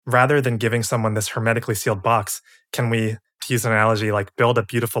rather than giving someone this hermetically sealed box, can we, to use an analogy, like build a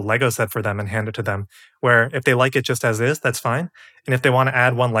beautiful Lego set for them and hand it to them, where if they like it just as is, that's fine. And if they want to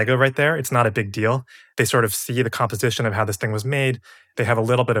add one Lego right there, it's not a big deal. They sort of see the composition of how this thing was made. They have a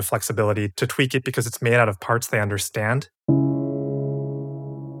little bit of flexibility to tweak it because it's made out of parts they understand.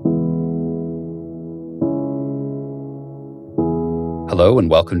 Hello and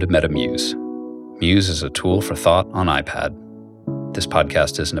welcome to MetaMuse. Muse is a tool for thought on iPad. This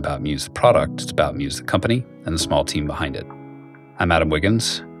podcast isn't about Muse the product, it's about Muse the company and the small team behind it. I'm Adam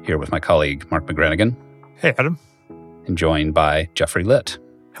Wiggins, here with my colleague Mark McGranagan. Hey, Adam. And joined by Jeffrey Litt.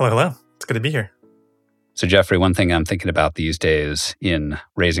 Hello. It's good to be here. So Jeffrey, one thing I'm thinking about these days in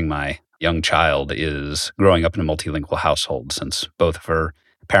raising my young child is growing up in a multilingual household, since both of her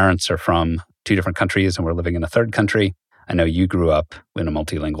parents are from two different countries and we're living in a third country. I know you grew up in a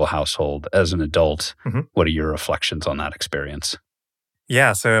multilingual household as an adult. Mm-hmm. What are your reflections on that experience?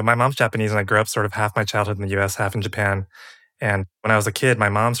 Yeah, so my mom's Japanese and I grew up sort of half my childhood in the US, half in Japan. And when I was a kid, my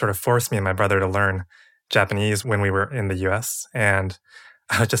mom sort of forced me and my brother to learn Japanese when we were in the US. And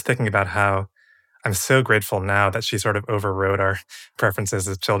I was just thinking about how I'm so grateful now that she sort of overrode our preferences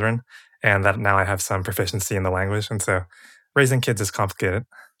as children and that now I have some proficiency in the language. And so raising kids is complicated.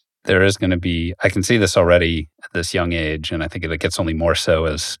 There is going to be, I can see this already at this young age, and I think it gets only more so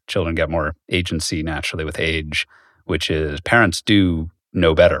as children get more agency naturally with age, which is parents do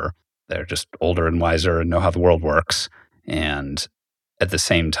know better. They're just older and wiser and know how the world works. And at the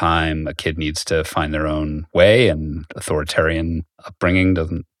same time, a kid needs to find their own way, and authoritarian upbringing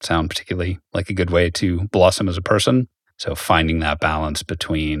doesn't sound particularly like a good way to blossom as a person. So finding that balance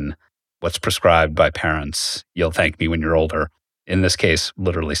between what's prescribed by parents, you'll thank me when you're older, in this case,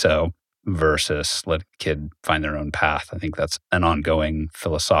 literally so, versus let a kid find their own path. I think that's an ongoing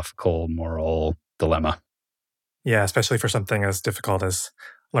philosophical, moral dilemma. Yeah, especially for something as difficult as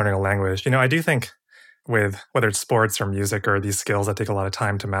learning a language. I do think with whether it's sports or music or these skills that take a lot of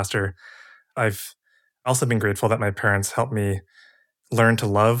time to master, I've also been grateful that my parents helped me learn to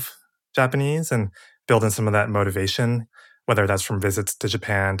love Japanese and build in some of that motivation, whether that's from visits to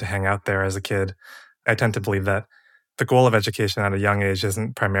Japan to hang out there as a kid. I tend to believe that the goal of education at a young age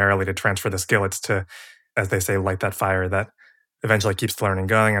isn't primarily to transfer the skill, it's to, as they say, light that fire that eventually keeps the learning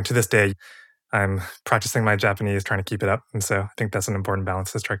going. And to this day, I'm practicing my Japanese, trying to keep it up. And so I think that's an important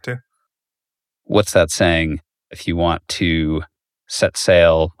balance to strike too. What's that saying? If you want to set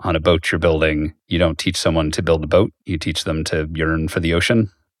sail on a boat you're building, you don't teach someone to build a boat, you teach them to yearn for the ocean.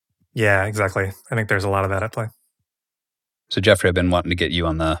 Yeah, exactly. I think there's a lot of that at play. So Jeffrey, I've been wanting to get you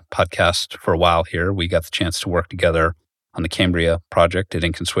on the podcast for a while here. We got the chance to work together on the Cambria project at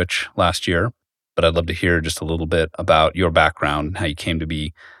Ink and Switch last year, but I'd love to hear just a little bit about your background and how you came to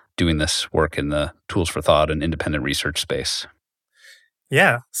be doing this work in the tools for thought and independent research space.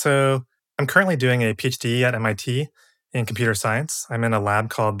 Yeah, so I'm currently doing a PhD at MIT in computer science. I'm in a lab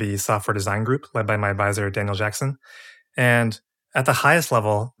called the Software Design Group, led by my advisor, Daniel Jackson. And at the highest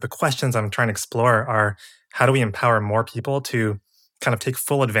level, the questions I'm trying to explore are, how do we empower more people to kind of take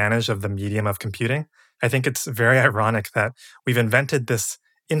full advantage of the medium of computing? I think it's very ironic that we've invented this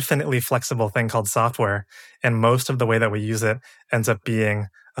infinitely flexible thing called software, and most of the way that we use it ends up being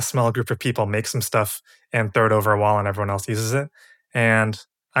a small group of people make some stuff and throw it over a wall and everyone else uses it. And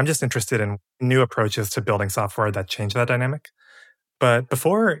I'm just interested in new approaches to building software that change that dynamic. But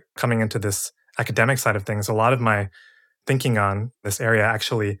before coming into this academic side of things, a lot of my thinking on this area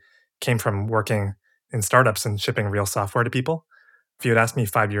actually came from working in startups and shipping real software to people. If you had asked me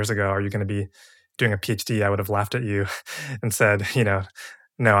 5 years ago, are you going to be doing a PhD, I would have laughed at you and said,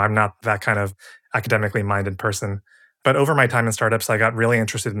 no, I'm not that kind of academically minded person. But over my time in startups, I got really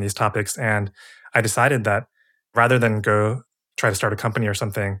interested in these topics. And I decided that rather than go try to start a company or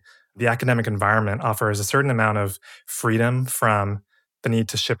something, the academic environment offers a certain amount of freedom from the need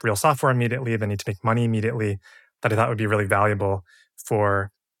to ship real software immediately, the need to make money immediately, that I thought would be really valuable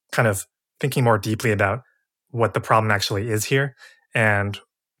for kind of thinking more deeply about what the problem actually is here and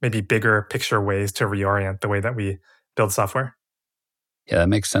maybe bigger picture ways to reorient the way that we build software. Yeah, that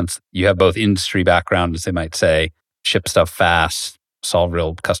makes sense. You have both industry background, as they might say, ship stuff fast, solve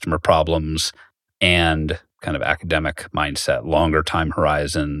real customer problems, and kind of academic mindset, longer time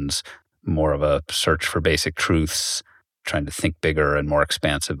horizons, more of a search for basic truths, trying to think bigger and more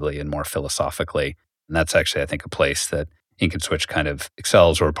expansively and more philosophically. And that's actually, I think, a place that Ink and Switch kind of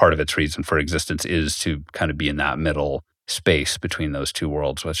excels, or part of its reason for existence is to kind of be in that middle space between those two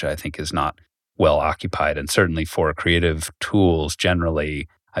worlds, which I think is not well occupied. And certainly for creative tools generally,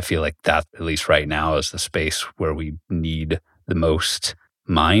 I feel like that, at least right now, is the space where we need the most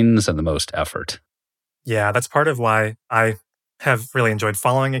minds and the most effort. Yeah, that's part of why I have really enjoyed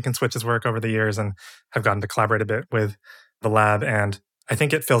following Ink and Switch's work over the years and have gotten to collaborate a bit with the lab. And I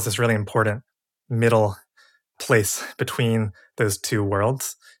think it fills this really important middle place between those two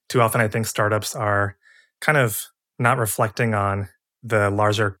worlds. Too often, I think startups are kind of not reflecting on the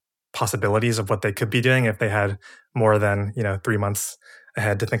larger possibilities of what they could be doing if they had more than 3 months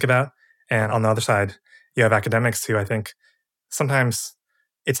ahead to think about. And on the other side, you have academics who I think sometimes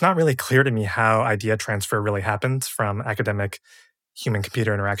it's not really clear to me how idea transfer really happens from academic human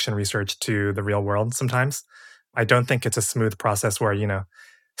computer interaction research to the real world sometimes. I don't think it's a smooth process where,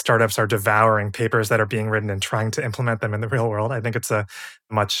 startups are devouring papers that are being written and trying to implement them in the real world. I think it's a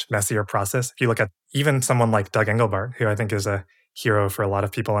much messier process. If you look at even someone like Doug Engelbart, who I think is a hero for a lot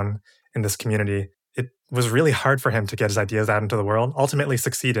of people in this community, it was really hard for him to get his ideas out into the world. Ultimately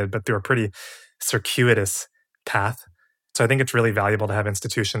succeeded, but through a pretty circuitous path. So I think it's really valuable to have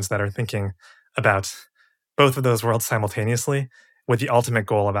institutions that are thinking about both of those worlds simultaneously with the ultimate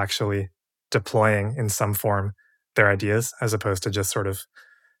goal of actually deploying in some form their ideas as opposed to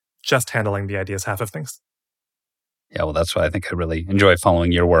just handling the ideas half of things. Yeah, well, that's why I think I really enjoy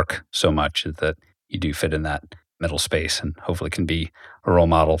following your work so much, is that you do fit in that middle space and hopefully can be a role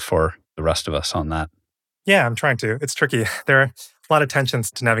model for the rest of us on that. Yeah, I'm trying to. It's tricky. There are a lot of tensions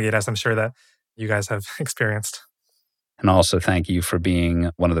to navigate, as I'm sure that you guys have experienced. And also thank you for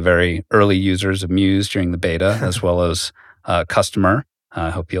being one of the very early users of Muse during the beta, as well as a customer. I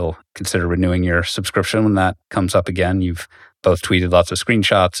hope you'll consider renewing your subscription when that comes up again. You've both tweeted lots of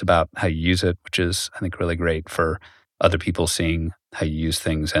screenshots about how you use it, which is, I think, really great for other people seeing how you use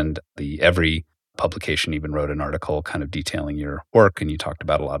things. And every publication even wrote an article kind of detailing your work. And you talked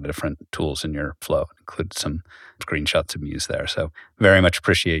about a lot of different tools in your flow, included some screenshots of Muse there. So very much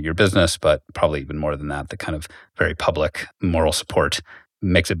appreciate your business, but probably even more than that, the kind of very public moral support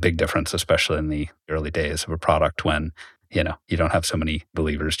makes a big difference, especially in the early days of a product when, you don't have so many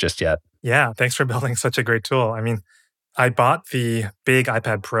believers just yet. Yeah, thanks for building such a great tool. I mean, I bought the big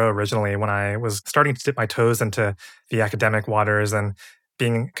iPad Pro originally when I was starting to dip my toes into the academic waters and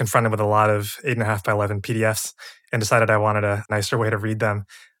being confronted with a lot of 8.5 by 11 PDFs and decided I wanted a nicer way to read them.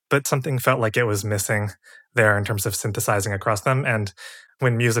 But something felt like it was missing there in terms of synthesizing across them. And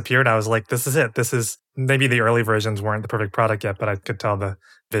when Muse appeared, I was like, this is it. This is maybe the early versions weren't the perfect product yet, but I could tell the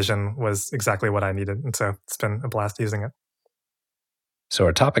vision was exactly what I needed. And so it's been a blast using it. So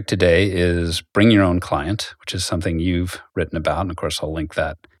our topic today is bring your own client, which is something you've written about. And of course, I'll link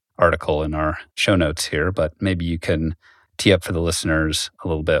that article in our show notes here, but maybe you can tee up for the listeners a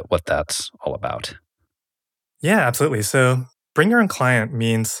little bit what that's all about. Yeah, absolutely. So bring your own client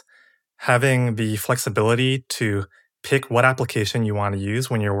means having the flexibility to pick what application you want to use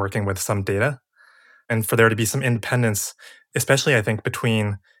when you're working with some data and for there to be some independence, especially I think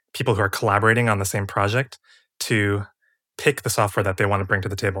between people who are collaborating on the same project to pick the software that they want to bring to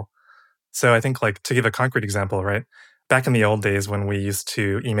the table. So I think like to give a concrete example, right? Back in the old days when we used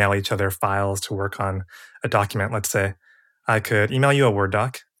to email each other files to work on a document, let's say, I could email you a Word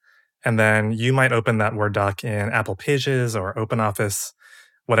doc and then you might open that Word doc in Apple Pages or OpenOffice,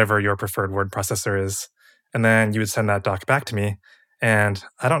 whatever your preferred word processor is. And then you would send that doc back to me. And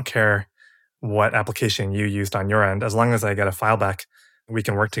I don't care what application you used on your end, as long as I get a file back, we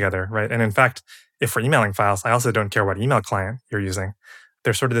can work together, right? And in fact, if we're emailing files, I also don't care what email client you're using.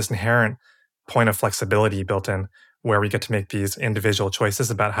 There's sort of this inherent point of flexibility built in where we get to make these individual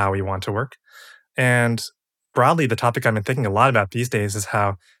choices about how we want to work. And broadly, the topic I've been thinking a lot about these days is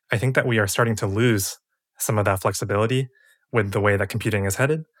how I think that we are starting to lose some of that flexibility with the way that computing is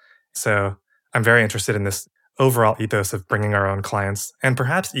headed. So I'm very interested in this overall ethos of bringing our own clients and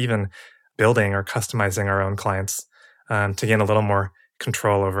perhaps even building or customizing our own clients to gain a little more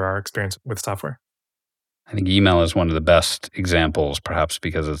control over our experience with software. I think email is one of the best examples, perhaps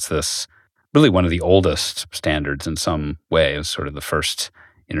because it's this really one of the oldest standards in some ways, sort of the first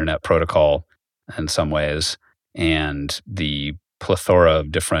internet protocol in some ways, and the plethora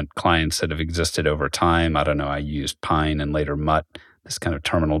of different clients that have existed over time. I don't know, I used Pine and later Mutt, this kind of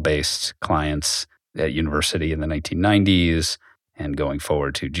terminal-based clients at university in the 1990s, and going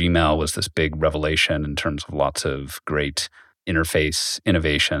forward to Gmail was this big revelation in terms of lots of great interface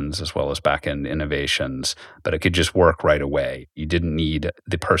innovations as well as backend innovations, but it could just work right away. You didn't need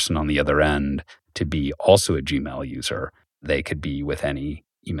the person on the other end to be also a Gmail user. They could be with any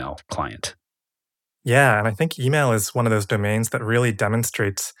email client. Yeah, and I think email is one of those domains that really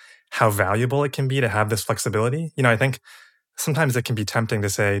demonstrates how valuable it can be to have this flexibility. I think sometimes it can be tempting to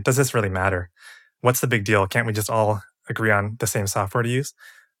say, does this really matter? What's the big deal? Can't we just all agree on the same software to use?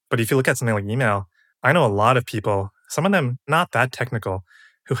 But if you look at something like email, I know a lot of people, some of them not that technical,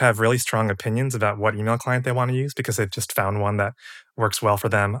 who have really strong opinions about what email client they want to use because they've just found one that works well for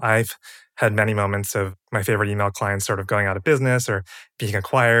them. I've had many moments of my favorite email clients sort of going out of business or being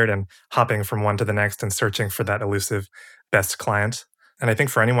acquired and hopping from one to the next and searching for that elusive best client. And I think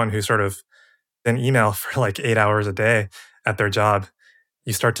for anyone who sort of in email for like 8 hours a day at their job,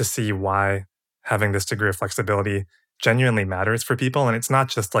 you start to see why having this degree of flexibility genuinely matters for people. And it's not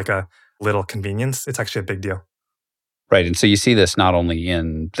just like a little convenience, it's actually a big deal. Right. And so you see this not only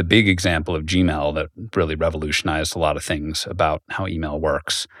in the big example of Gmail that really revolutionized a lot of things about how email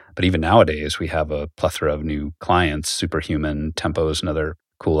works, but even nowadays we have a plethora of new clients. Superhuman, Tempo is another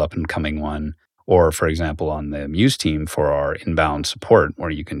cool up and coming one. Or, for example, on the Muse team for our inbound support, where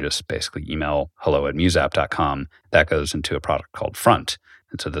you can just basically email hello@museapp.com, that goes into a product called Front.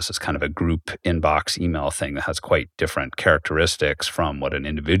 And so this is kind of a group inbox email thing that has quite different characteristics from what an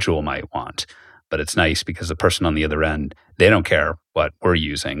individual might want. But it's nice because the person on the other end, they don't care what we're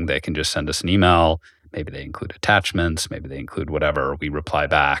using. They can just send us an email. Maybe they include attachments. Maybe they include whatever. We reply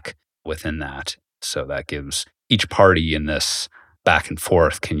back within that. So that gives each party in this back and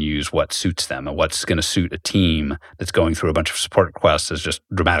forth can use what suits them, and what's going to suit a team that's going through a bunch of support requests is just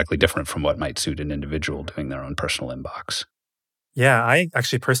dramatically different from what might suit an individual doing their own personal inbox. Yeah, I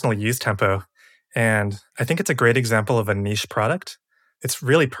actually personally use Tempo, and I think it's a great example of a niche product. It's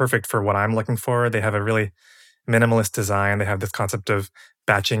really perfect for what I'm looking for. They have a really minimalist design. They have this concept of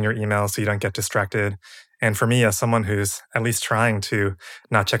batching your email so you don't get distracted. And for me, as someone who's at least trying to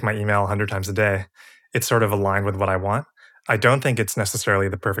not check my email 100 times a day, it's sort of aligned with what I want. I don't think it's necessarily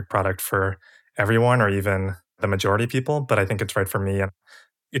the perfect product for everyone or even the majority of people, but I think it's right for me. And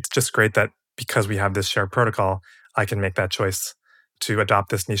it's just great that because we have this shared protocol, I can make that choice to adopt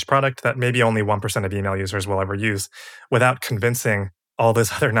this niche product that maybe only 1% of email users will ever use without convincing all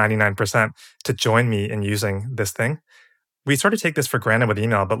those other 99% to join me in using this thing. We sort of take this for granted with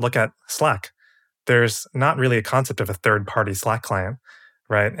email, but look at Slack. There's not really a concept of a third party Slack client,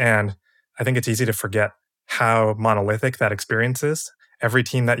 right? And I think it's easy to forget how monolithic that experience is. Every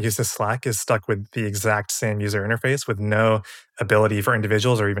team that uses Slack is stuck with the exact same user interface with no ability for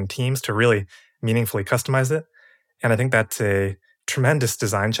individuals or even teams to really meaningfully customize it. And I think that's a tremendous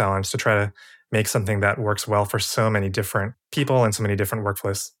design challenge to try to make something that works well for so many different people and so many different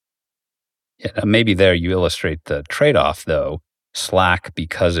workflows. Yeah, maybe there you illustrate the trade-off, though. Slack,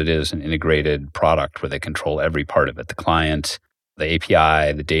 because it is an integrated product where they control every part of it, the client, the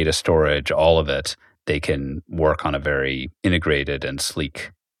API, the data storage, all of it, they can work on a very integrated and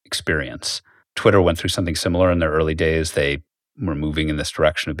sleek experience. Twitter went through something similar in their early days. They were moving in this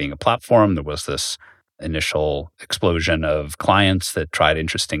direction of being a platform. There was this initial explosion of clients that tried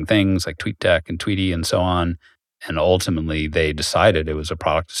interesting things like TweetDeck and Tweety and so on. And ultimately, they decided it was a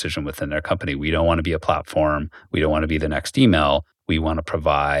product decision within their company. We don't want to be a platform. We don't want to be the next email. We want to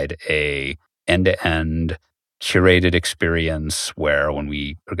provide a end-to-end curated experience where when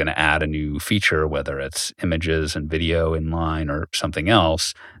we are going to add a new feature, whether it's images and video inline or something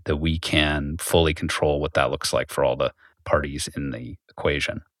else, that we can fully control what that looks like for all the parties in the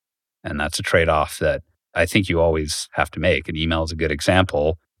equation. And that's a trade-off that I think you always have to make. And email is a good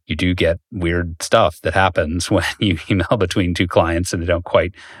example. You do get weird stuff that happens when you email between two clients and they don't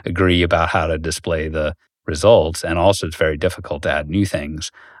quite agree about how to display the results. And also, it's very difficult to add new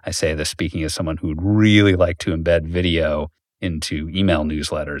things. I say this speaking as someone who would really like to embed video into email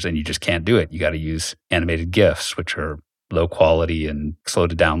newsletters, and you just can't do it. You got to use animated GIFs, which are low quality and slow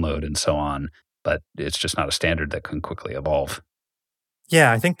to download and so on. But it's just not a standard that can quickly evolve.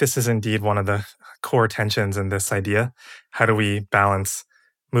 Yeah, I think this is indeed one of the core tensions in this idea. How do we balance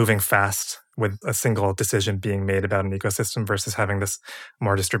moving fast with a single decision being made about an ecosystem versus having this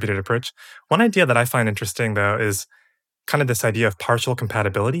more distributed approach? One idea that I find interesting, though, is kind of this idea of partial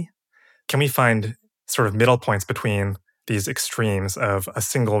compatibility. Can we find sort of middle points between these extremes of a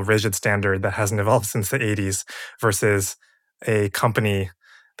single rigid standard that hasn't evolved since the 80s versus a company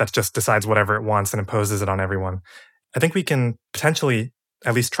that just decides whatever it wants and imposes it on everyone? I think we can potentially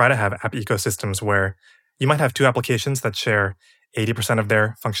at least try to have app ecosystems where you might have two applications that share 80% of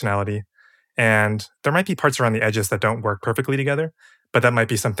their functionality. And there might be parts around the edges that don't work perfectly together, but that might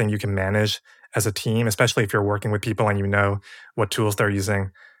be something you can manage as a team, especially if you're working with people and you know what tools they're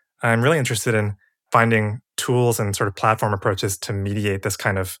using. I'm really interested in finding tools and sort of platform approaches to mediate this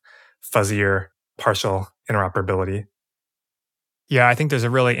kind of fuzzier partial interoperability. Yeah, I think there's a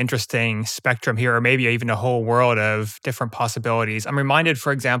really interesting spectrum here, or maybe even a whole world of different possibilities. I'm reminded,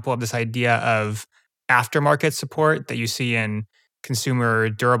 for example, of this idea of aftermarket support that you see in consumer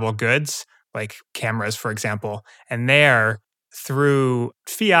durable goods, like cameras, for example. And there, through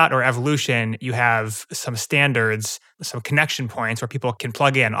fiat or evolution, you have some standards, some connection points where people can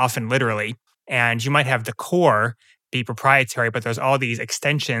plug in, often literally. And you might have the core be proprietary, but there's all these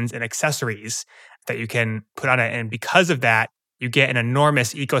extensions and accessories that you can put on it. And because of that, you get an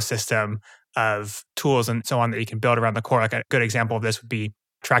enormous ecosystem of tools and so on that you can build around the core. Like a good example of this would be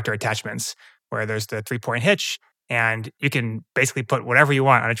tractor attachments, where there's the 3-point hitch, and you can basically put whatever you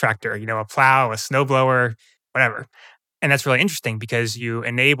want on a tractor, a plow, a snowblower, whatever. And that's really interesting because you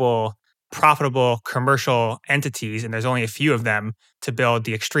enable profitable commercial entities, and there's only a few of them, to build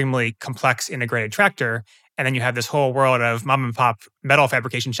the extremely complex integrated tractor. And then you have this whole world of mom and pop metal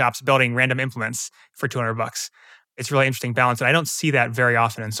fabrication shops building random implements for $200. It's a really interesting balance. And I don't see that very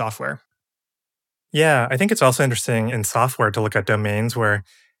often in software. Yeah, I think it's also interesting in software to look at domains where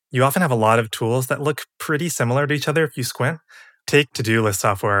you often have a lot of tools that look pretty similar to each other if you squint. Take to-do list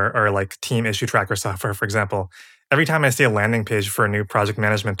software or like team issue tracker software, for example. Every time I see a landing page for a new project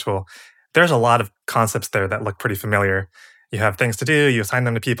management tool, there's a lot of concepts there that look pretty familiar. You have things to do, you assign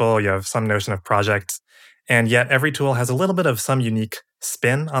them to people, you have some notion of projects, and yet every tool has a little bit of some unique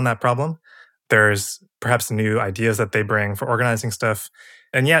spin on that problem. There's perhaps new ideas that they bring for organizing stuff.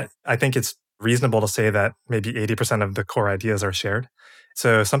 And yet, I think it's reasonable to say that maybe 80% of the core ideas are shared.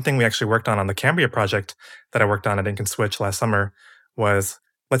 So something we actually worked on the Cambria project that I worked on at Ink and Switch last summer was,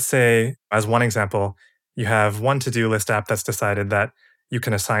 let's say, as one example, you have one to-do list app that's decided that you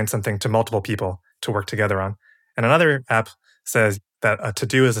can assign something to multiple people to work together on. And another app says that a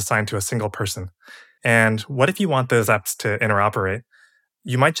to-do is assigned to a single person. And what if you want those apps to interoperate?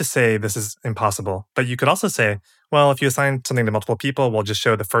 You might just say this is impossible, but you could also say, well, if you assign something to multiple people, we'll just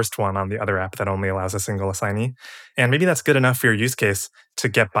show the first one on the other app that only allows a single assignee. And maybe that's good enough for your use case to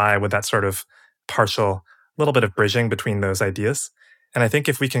get by with that sort of partial little bit of bridging between those ideas. And I think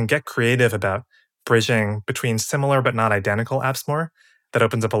if we can get creative about bridging between similar but not identical apps more, that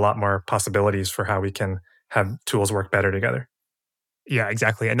opens up a lot more possibilities for how we can have tools work better together. Yeah,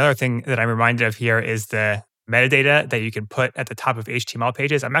 exactly. Another thing that I'm reminded of here is the metadata that you can put at the top of HTML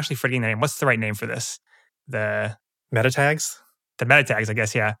pages. I'm actually forgetting the name. What's the right name for this? The meta tags? The meta tags, I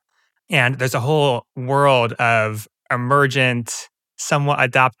guess, yeah. And there's a whole world of emergent, somewhat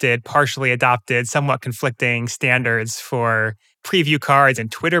adopted, partially adopted, somewhat conflicting standards for preview cards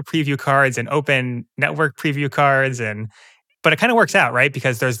and Twitter preview cards and open network preview cards. But it kind of works out, right?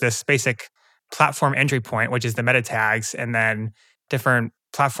 Because there's this basic platform entry point, which is the meta tags, and then different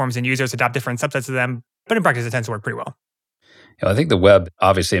platforms and users adopt different subsets of them. But in practice, it tends to work pretty well. I think the web,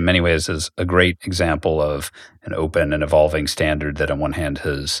 obviously, in many ways, is a great example of an open and evolving standard that, on one hand,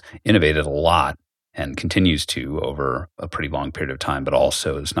 has innovated a lot and continues to over a pretty long period of time, but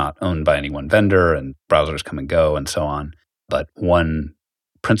also is not owned by any one vendor, and browsers come and go and so on. But one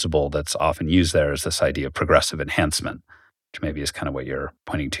principle that's often used there is this idea of progressive enhancement, which maybe is kind of what you're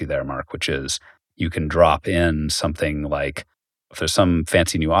pointing to there, Mark, which is you can drop in something like, if there's some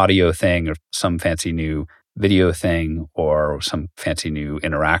fancy new audio thing or some fancy new video thing or some fancy new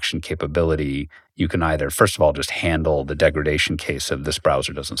interaction capability, you can either, first of all, just handle the degradation case of this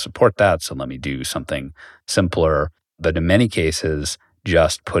browser doesn't support that, so let me do something simpler. But in many cases,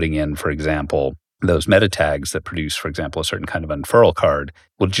 just putting in, for example, those meta tags that produce, for example, a certain kind of unfurl card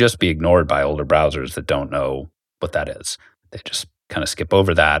will just be ignored by older browsers that don't know what that is. They just kind of skip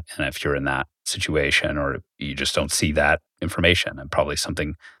over that. And if you're in that situation or you just don't see that information, and probably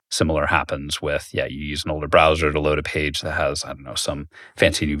something similar happens with, you use an older browser to load a page that has, some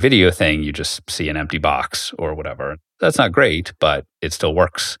fancy new video thing, you just see an empty box or whatever. That's not great, but it still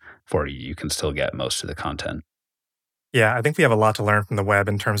works for you. You can still get most of the content. Yeah, I think we have a lot to learn from the web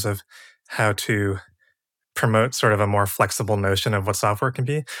in terms of how to promote sort of a more flexible notion of what software can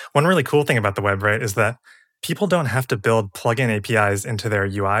be. One really cool thing about the web, right, is that people don't have to build plugin APIs into their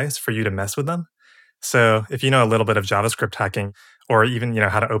UIs for you to mess with them. So if you know a little bit of JavaScript hacking, or even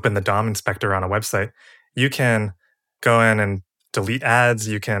how to open the DOM inspector on a website, you can go in and delete ads,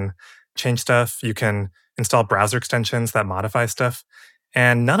 you can change stuff, you can install browser extensions that modify stuff.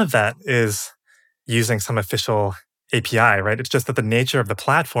 And none of that is using some official API, right? It's just that the nature of the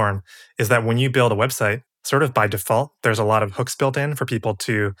platform is that when you build a website, sort of by default, there's a lot of hooks built in for people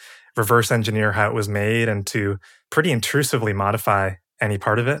to reverse engineer how it was made and to pretty intrusively modify any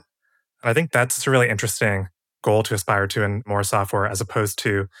part of it. And I think that's a really interesting goal to aspire to in more software, as opposed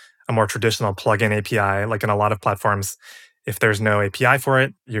to a more traditional plugin API. Like in a lot of platforms, if there's no API for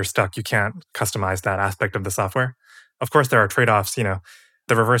it, you're stuck. You can't customize that aspect of the software. Of course, there are trade-offs.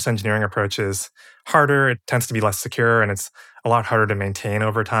 The reverse engineering approach is harder. It tends to be less secure, and it's a lot harder to maintain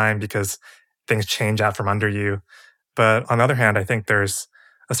over time because things change out from under you. But on the other hand, I think there's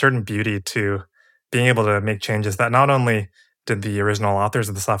a certain beauty to being able to make changes that not only did the original authors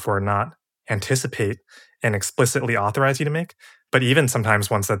of the software not anticipate and explicitly authorize you to make, but even sometimes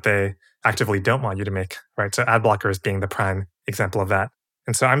ones that they actively don't want you to make, right? So ad blockers being the prime example of that.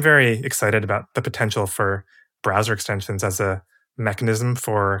 And so I'm very excited about the potential for browser extensions as a mechanism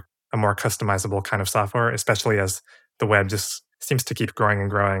for a more customizable kind of software, especially as the web just seems to keep growing and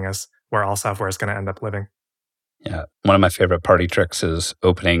growing as where all software is going to end up living. Yeah. One of my favorite party tricks is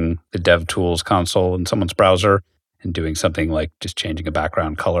opening the DevTools console in someone's browser and doing something like just changing a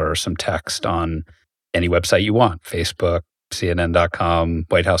background color or some text on any website you want, Facebook, CNN.com,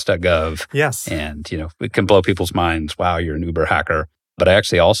 whitehouse.gov. Yes. And, it can blow people's minds. Wow, you're an Uber hacker. But I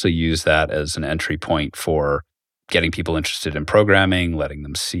actually also use that as an entry point for getting people interested in programming, letting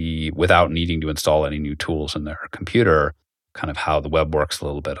them see without needing to install any new tools in their computer, kind of how the web works a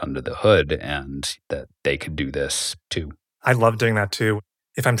little bit under the hood and that they could do this too. I love doing that too.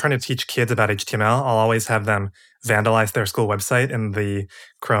 If I'm trying to teach kids about HTML, I'll always have them vandalize their school website in the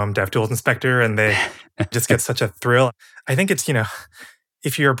Chrome DevTools Inspector, and they just get such a thrill. I think it's,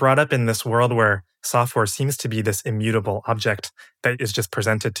 if you're brought up in this world where software seems to be this immutable object that is just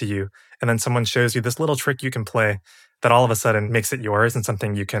presented to you, and then someone shows you this little trick you can play that all of a sudden makes it yours and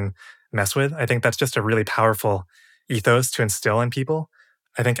something you can mess with, I think that's just a really powerful ethos to instill in people.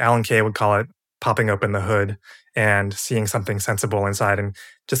 I think Alan Kay would call it popping open the hood and seeing something sensible inside, and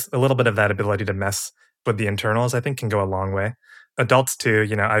just a little bit of that ability to mess with the internals, I think can go a long way. Adults too,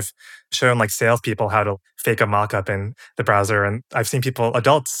 I've shown like salespeople how to fake a mock-up in the browser, and I've seen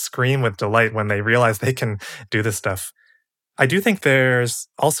adults scream with delight when they realize they can do this stuff. I do think there's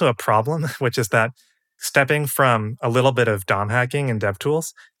also a problem, which is that stepping from a little bit of DOM hacking in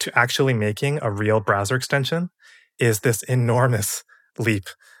DevTools to actually making a real browser extension is this enormous leap.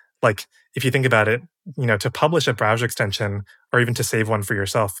 Like, if you think about it, to publish a browser extension or even to save one for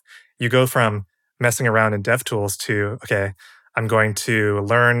yourself, you go from messing around in DevTools to, okay, I'm going to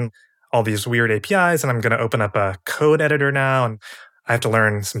learn all these weird APIs and I'm going to open up a code editor now and I have to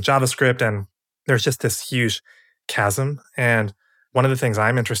learn some JavaScript. And there's just this huge chasm. And one of the things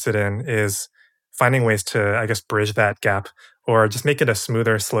I'm interested in is finding ways to, I guess, bridge that gap or just make it a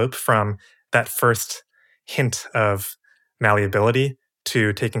smoother slope from that first hint of malleability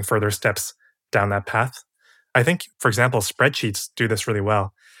to taking further steps down that path. I think, for example, spreadsheets do this really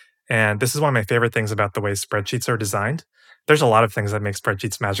well. And this is one of my favorite things about the way spreadsheets are designed. There's a lot of things that make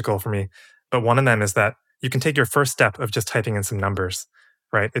spreadsheets magical for me, but one of them is that you can take your first step of just typing in some numbers,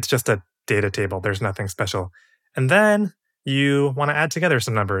 right? It's just a data table. There's nothing special. And then you want to add together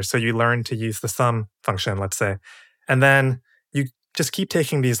some numbers. So you learn to use the sum function, let's say. And then you just keep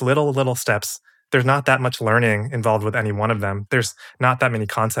taking these little steps. There's not that much learning involved with any one of them. There's not that many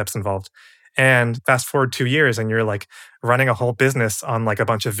concepts involved. And fast forward 2 years and you're like running a whole business on like a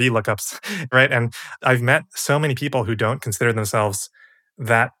bunch of VLOOKUPs, right? And I've met so many people who don't consider themselves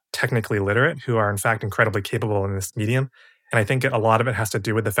that technically literate, who are in fact incredibly capable in this medium. And I think a lot of it has to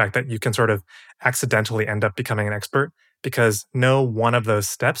do with the fact that you can sort of accidentally end up becoming an expert because no one of those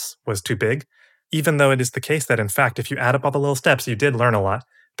steps was too big, even though it is the case that in fact, if you add up all the little steps, you did learn a lot.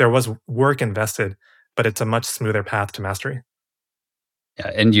 There was work invested, but it's a much smoother path to mastery.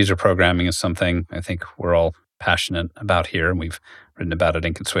 Yeah, end user programming is something I think we're all passionate about here, and we've written about it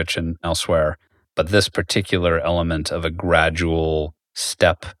in CodeSwitch and elsewhere. But this particular element of a gradual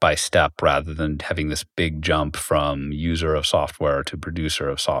step by step rather than having this big jump from user of software to producer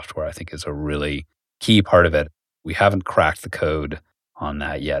of software, I think is a really key part of it. We haven't cracked the code on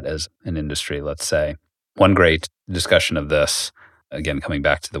that yet as an industry, let's say. One great discussion of this, again, coming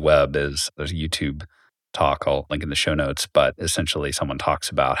back to the web, is there's a YouTube talk, I'll link in the show notes, but essentially someone talks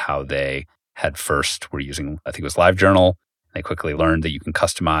about how they had first were using, I think it was LiveJournal. They quickly learned that you can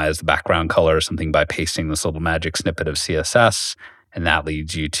customize the background color or something by pasting this little magic snippet of CSS. And that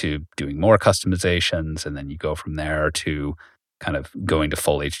leads you to doing more customizations. And then you go from there to kind of going to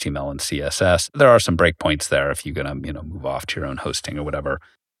full HTML and CSS. There are some breakpoints there if you're going to, move off to your own hosting or whatever.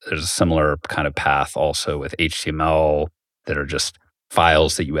 There's a similar kind of path also with HTML that are just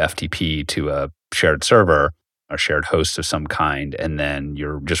files that you FTP to a shared server or shared host of some kind. And then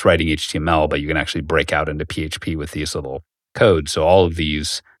you're just writing HTML, but you can actually break out into PHP with these little codes. So all of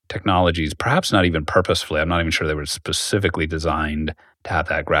these technologies, perhaps not even purposefully, I'm not even sure they were specifically designed to have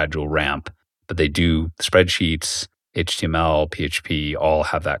that gradual ramp, but they do. Spreadsheets, HTML, PHP all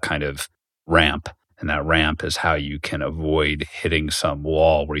have that kind of ramp. And that ramp is how you can avoid hitting some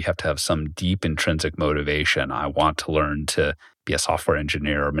wall where you have to have some deep intrinsic motivation. I want to learn to be a software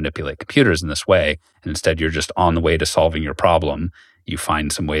engineer or manipulate computers in this way. And instead, you're just on the way to solving your problem. You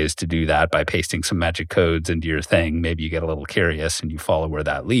find some ways to do that by pasting some magic codes into your thing. Maybe you get a little curious and you follow where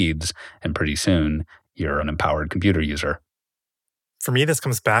that leads. And pretty soon, you're an empowered computer user. For me, this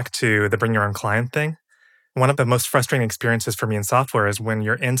comes back to the bring your own client thing. One of the most frustrating experiences for me in software is when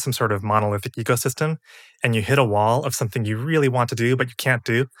you're in some sort of monolithic ecosystem and you hit a wall of something you really want to do, but you can't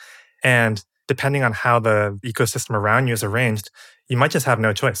do. And depending on how the ecosystem around you is arranged, you might just have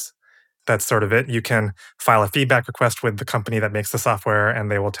no choice. That's sort of it. You can file a feedback request with the company that makes the software, and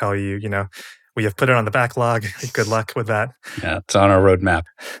they will tell you, we have put it on the backlog. Good luck with that. Yeah, it's on our roadmap.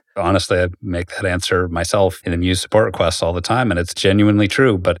 Honestly, I make that answer myself in the Muse support requests all the time, and it's genuinely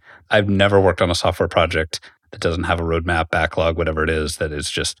true. But I've never worked on a software project that doesn't have a roadmap, backlog, whatever it is, that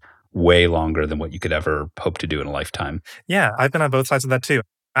is just way longer than what you could ever hope to do in a lifetime. Yeah, I've been on both sides of that too.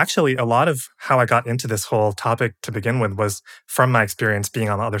 Actually, a lot of how I got into this whole topic to begin with was from my experience being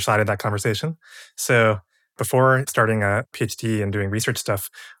on the other side of that conversation. So before starting a PhD and doing research stuff,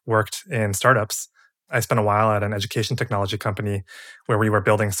 worked in startups. I spent a while at an education technology company where we were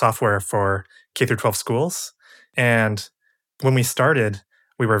building software for K through 12 schools. And when we started,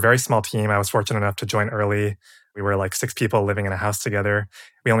 we were a very small team. I was fortunate enough to join early. We were like 6 people living in a house together.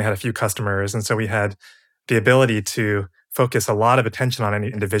 We only had a few customers. And so we had the ability to focus a lot of attention on any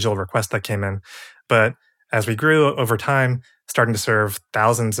individual request that came in. But as we grew over time, starting to serve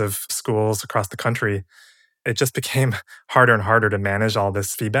thousands of schools across the country, it just became harder and harder to manage all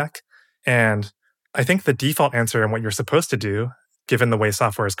this feedback. And I think the default answer and what you're supposed to do, given the way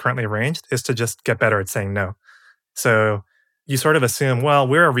software is currently arranged, is to just get better at saying no. So you sort of assume, well,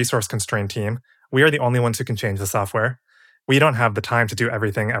 we're a resource constrained team. We are the only ones who can change the software. We don't have the time to do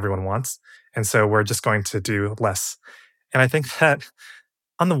everything everyone wants. And so we're just going to do less. And I think that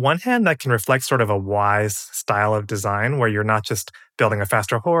on the one hand, that can reflect sort of a wise style of design where you're not just building a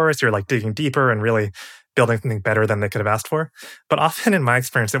faster horse, you're like digging deeper and really building something better than they could have asked for. But often in my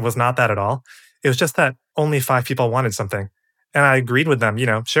experience, it was not that at all. It was just that only 5 people wanted something. And I agreed with them,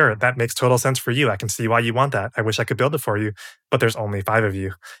 sure, that makes total sense for you. I can see why you want that. I wish I could build it for you, but there's only 5 of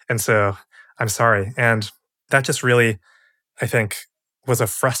you. And so I'm sorry. And that just really, I think, was a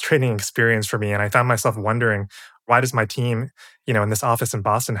frustrating experience for me. And I found myself wondering, why does my team, in this office in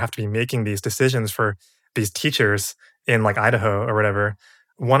Boston have to be making these decisions for these teachers in like Idaho or whatever?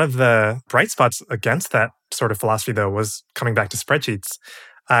 One of the bright spots against that sort of philosophy, though, was coming back to spreadsheets.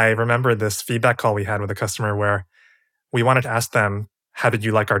 I remember this feedback call we had with a customer where we wanted to ask them, how did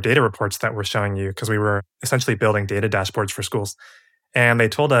you like our data reports that we're showing you? Because we were essentially building data dashboards for schools. And they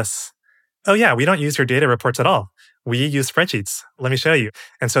told us, oh yeah, we don't use your data reports at all. We use spreadsheets. Let me show you.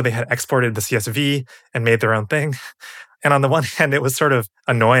 And so they had exported the CSV and made their own thing. And on the one hand, it was sort of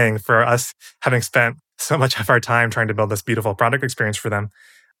annoying for us having spent so much of our time trying to build this beautiful product experience for them.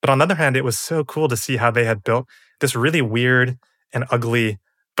 But on the other hand, it was so cool to see how they had built this really weird and ugly,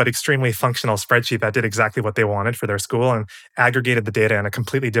 but extremely functional spreadsheet that did exactly what they wanted for their school and aggregated the data in a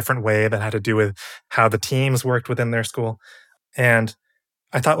completely different way that had to do with how the teams worked within their school. And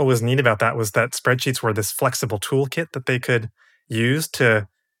I thought what was neat about that was that spreadsheets were this flexible toolkit that they could use to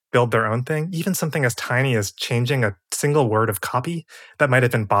build their own thing. Even something as tiny as changing a single word of copy that might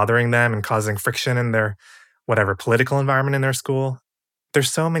have been bothering them and causing friction in their whatever political environment in their school.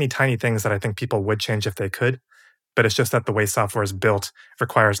 There's so many tiny things that I think people would change if they could, but it's just that the way software is built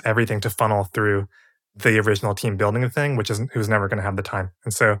requires everything to funnel through the original team building the thing, who's never going to have the time.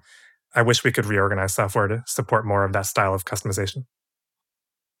 And so I wish we could reorganize software to support more of that style of customization.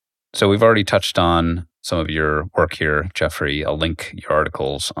 So we've already touched on some of your work here, Jeffrey. I'll link your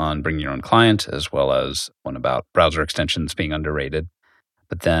articles on bringing your own client, as well as one about browser extensions being underrated.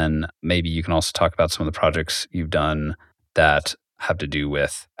 But then maybe you can also talk about some of the projects you've done that have to do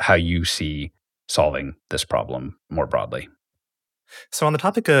with how you see solving this problem more broadly. So on the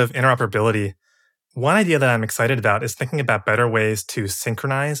topic of interoperability, one idea that I'm excited about is thinking about better ways to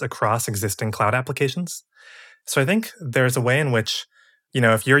synchronize across existing cloud applications. So I think there's a way in which,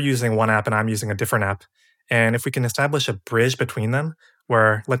 if you're using one app and I'm using a different app, and if we can establish a bridge between them,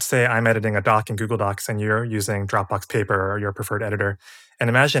 where let's say I'm editing a doc in Google Docs and you're using Dropbox Paper or your preferred editor, and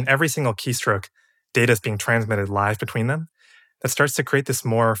imagine every single keystroke data is being transmitted live between them, that starts to create this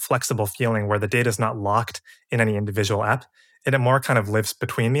more flexible feeling where the data is not locked in any individual app, and it more kind of lives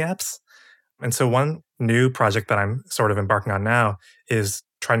between the apps. And so one new project that I'm sort of embarking on now is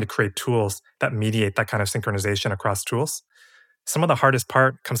trying to create tools that mediate that kind of synchronization across tools. Some of the hardest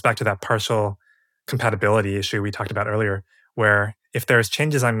part comes back to that partial compatibility issue we talked about earlier, where if there's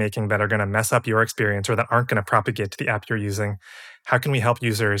changes I'm making that are going to mess up your experience or that aren't going to propagate to the app you're using, how can we help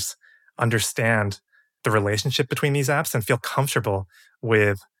users understand the relationship between these apps and feel comfortable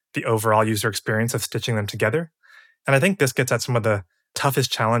with the overall user experience of stitching them together? And I think this gets at some of the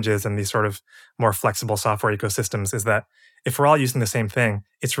toughest challenges in these sort of more flexible software ecosystems is that if we're all using the same thing,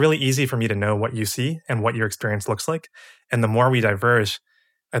 it's really easy for me to know what you see and what your experience looks like. And the more we diverge,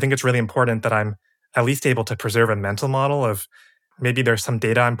 I think it's really important that I'm at least able to preserve a mental model of maybe there's some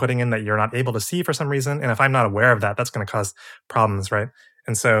data I'm putting in that you're not able to see for some reason. And if I'm not aware of that, that's going to cause problems, right?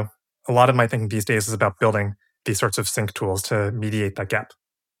 And so a lot of my thinking these days is about building these sorts of sync tools to mediate that gap.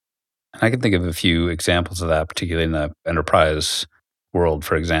 I can think of a few examples of that, particularly in the enterprise world,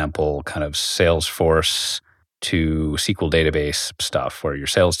 for example, kind of Salesforce to SQL database stuff, where your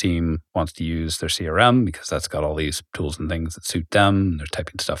sales team wants to use their CRM because that's got all these tools and things that suit them. They're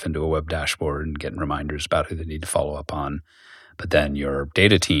typing stuff into a web dashboard and getting reminders about who they need to follow up on. But then your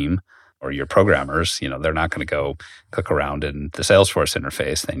data team or your programmers, they're not going to go click around in the Salesforce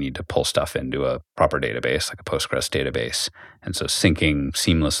interface. They need to pull stuff into a proper database, like a Postgres database. And so syncing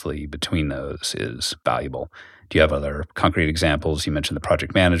seamlessly between those is valuable. Do you have other concrete examples? You mentioned the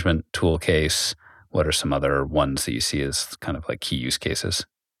project management tool case. What are some other ones that you see as kind of like key use cases?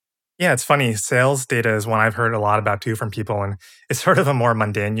 Yeah, it's funny. Sales data is one I've heard a lot about too from people, and it's sort of a more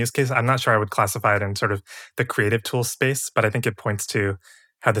mundane use case. I'm not sure I would classify it in sort of the creative tool space, but I think it points to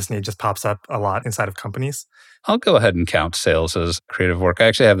how this need just pops up a lot inside of companies. I'll go ahead and count sales as creative work. I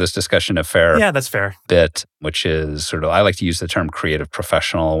actually have this discussion a fair Yeah, that's fair. bit, which is sort of, I like to use the term creative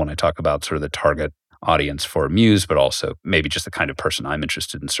professional when I talk about sort of the target audience for Muse, but also maybe just the kind of person I'm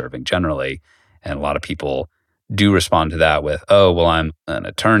interested in serving generally. And a lot of people do respond to that with, oh, well, I'm an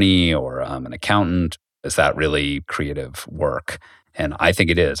attorney or I'm an accountant. Is that really creative work? And I think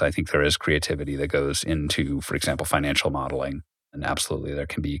it is. I think there is creativity that goes into, for example, financial modeling. And absolutely, there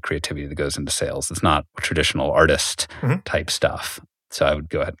can be creativity that goes into sales. It's not traditional artist type stuff. So I would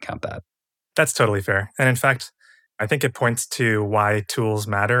go ahead and count that. That's totally fair. And in fact, I think it points to why tools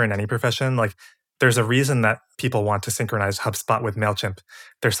matter in any profession. Like, there's a reason that people want to synchronize HubSpot with MailChimp.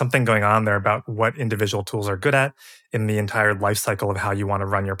 There's something going on there about what individual tools are good at in the entire life cycle of how you want to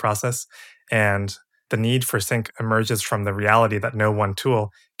run your process. And the need for sync emerges from the reality that no one tool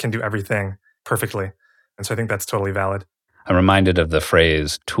can do everything perfectly. And so I think that's totally valid. I'm reminded of the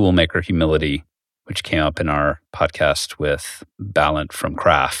phrase toolmaker humility, which came up in our podcast with Balint from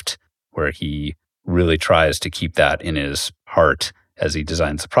Kraft, where he really tries to keep that in his heart as he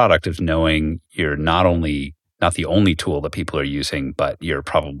designs the product, of knowing you're not the only tool that people are using, but you're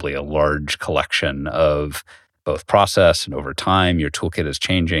probably a large collection of both process and over time, your toolkit is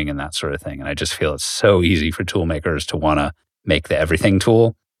changing and that sort of thing. And I just feel it's so easy for tool makers to want to make the everything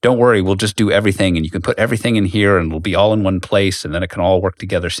tool. Don't worry, we'll just do everything and you can put everything in here and it'll be all in one place and then it can all work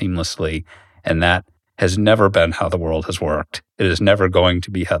together seamlessly. And that has never been how the world has worked. It is never going to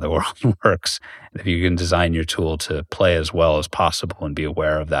be how the world works. And if you can design your tool to play as well as possible and be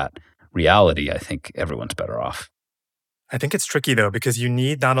aware of that reality, I think everyone's better off. I think it's tricky though, because you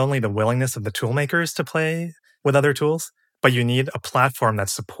need not only the willingness of the tool makers to play with other tools, but you need a platform that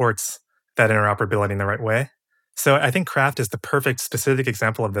supports that interoperability in the right way. So I think Kraft is the perfect specific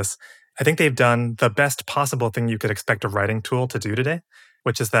example of this. I think they've done the best possible thing you could expect a writing tool to do today,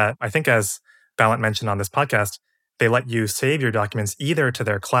 which is that I think, as Balint mentioned on this podcast, they let you save your documents either to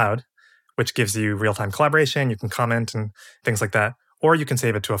their cloud, which gives you real-time collaboration, you can comment and things like that, or you can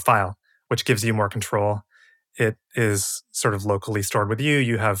save it to a file, which gives you more control. It is sort of locally stored with you.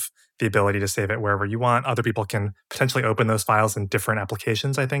 You have the ability to save it wherever you want. Other people can potentially open those files in different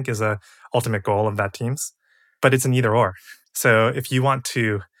applications, I think, is a ultimate goal of that Teams. But it's an either or. So if you want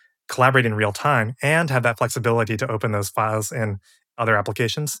to collaborate in real time and have that flexibility to open those files in other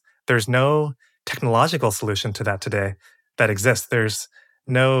applications, there's no technological solution to that today that exists. There's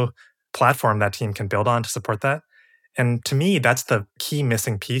no platform that team can build on to support that. And to me, that's the key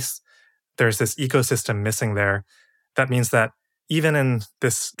missing piece. There's this ecosystem missing there. That means that even in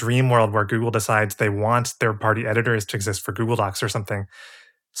this dream world where Google decides they want third-party editors to exist for Google Docs or something,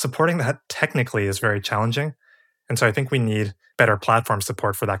 supporting that technically is very challenging. And so I think we need better platform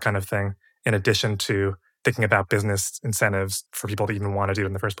support for that kind of thing, in addition to thinking about business incentives for people to even want to do it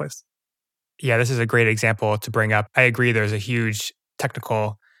in the first place. Yeah, this is a great example to bring up. I agree there's a huge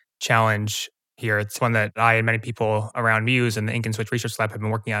technical challenge here. It's one that I and many people around Muse and the Ink and Switch Research Lab have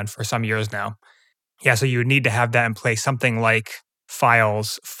been working on for some years now. Yeah, so you would need to have that in place, something like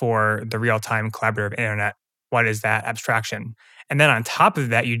files for the real-time collaborative internet. What is that abstraction? And then on top of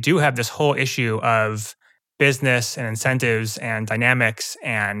that, you do have this whole issue of business and incentives and dynamics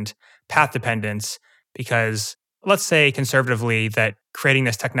and path dependence, because let's say conservatively that creating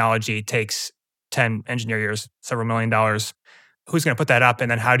this technology takes 10 engineer years, several $1 million. Who's going to put that up? And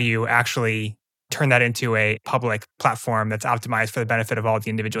then how do you actually turn that into a public platform that's optimized for the benefit of all the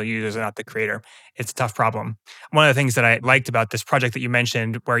individual users and not the creator. It's a tough problem. One of the things that I liked about this project that you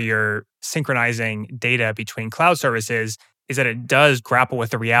mentioned, where you're synchronizing data between cloud services, is that it does grapple with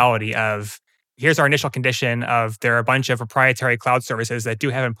the reality of here's our initial condition of there are a bunch of proprietary cloud services that do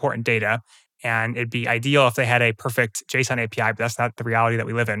have important data. And it'd be ideal if they had a perfect JSON API, but that's not the reality that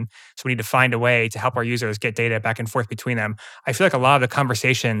we live in. So we need to find a way to help our users get data back and forth between them. I feel like a lot of the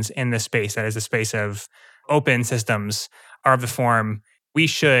conversations in this space, that is the space of open systems, are of the form, we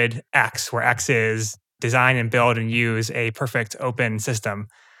should X, where X is design and build and use a perfect open system.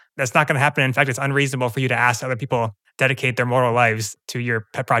 That's not going to happen. In fact, it's unreasonable for you to ask other people dedicate their mortal lives to your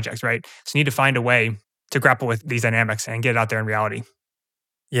pet projects, right? So you need to find a way to grapple with these dynamics and get it out there in reality.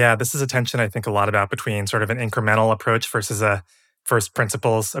 Yeah, this is a tension I think a lot about between sort of an incremental approach versus a first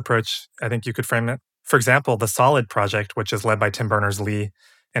principles approach, I think you could frame it. For example, the Solid project, which is led by Tim Berners-Lee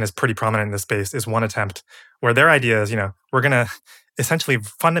and is pretty prominent in this space, is one attempt where their idea is, we're going to essentially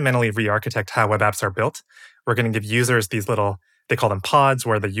fundamentally re-architect how web apps are built. We're going to give users these little, they call them pods,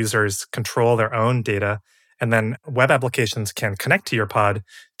 where the users control their own data. And then web applications can connect to your pod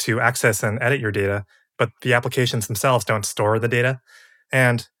to access and edit your data, but the applications themselves don't store the data.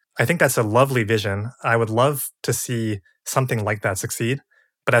 And I think that's a lovely vision. I would love to see something like that succeed.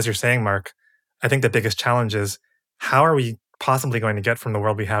 But as you're saying, Mark, I think the biggest challenge is how are we possibly going to get from the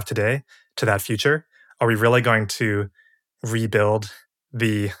world we have today to that future? Are we really going to rebuild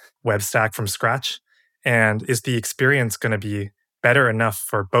the web stack from scratch? And is the experience going to be better enough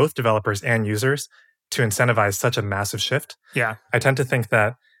for both developers and users to incentivize such a massive shift? Yeah. I tend to think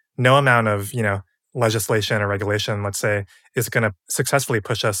that no amount of, legislation or regulation, let's say, is going to successfully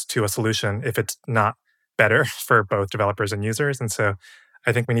push us to a solution if it's not better for both developers and users. And so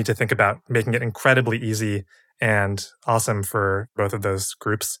I think we need to think about making it incredibly easy and awesome for both of those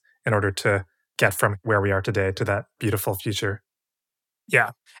groups in order to get from where we are today to that beautiful future.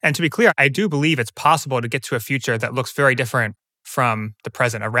 Yeah. And to be clear, I do believe it's possible to get to a future that looks very different from the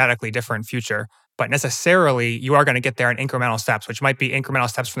present, a radically different future. But necessarily, you are going to get there in incremental steps, which might be incremental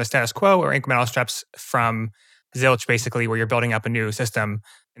steps from the status quo or incremental steps from Zilch, basically, where you're building up a new system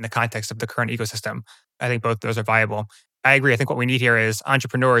in the context of the current ecosystem. I think both those are viable. I agree. I think what we need here is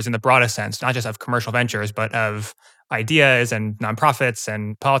entrepreneurs in the broadest sense, not just of commercial ventures, but of ideas and nonprofits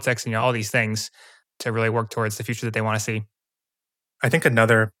and politics and all these things to really work towards the future that they want to see. I think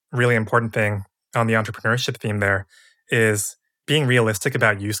another really important thing on the entrepreneurship theme there is being realistic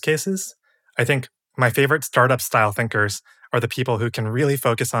about use cases. I think my favorite startup style thinkers are the people who can really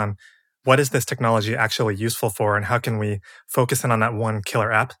focus on what is this technology actually useful for and how can we focus in on that one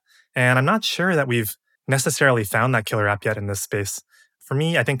killer app. And I'm not sure that we've necessarily found that killer app yet in this space. For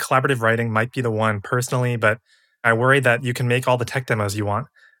me, I think collaborative writing might be the one personally, but I worry that you can make all the tech demos you want,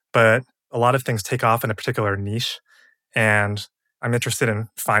 but a lot of things take off in a particular niche. And I'm interested in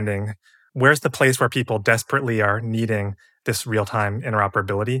finding where's the place where people desperately are needing this real-time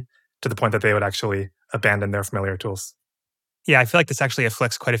interoperability to the point that they would actually abandon their familiar tools. Yeah, I feel like this actually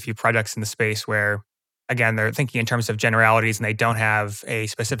afflicts quite a few projects in the space where, again, they're thinking in terms of generalities and they don't have a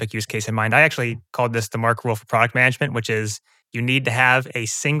specific use case in mind. I actually called this the Mark rule for product management, which is you need to have a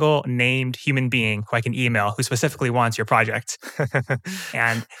single named human being who I can email who specifically wants your project.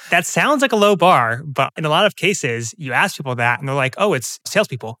 And that sounds like a low bar, but in a lot of cases, you ask people that and they're like, oh, it's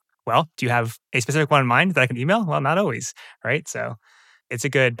salespeople. Well, do you have a specific one in mind that I can email? Well, not always, right? So it's a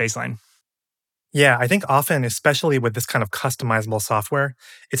good baseline. Yeah, I think often, especially with this kind of customizable software,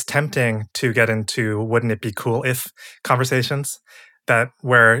 it's tempting to get into wouldn't it be cool if conversations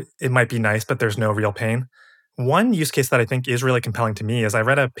where it might be nice, but there's no real pain. One use case that I think is really compelling to me is I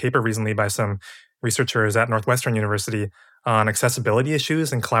read a paper recently by some researchers at Northwestern University on accessibility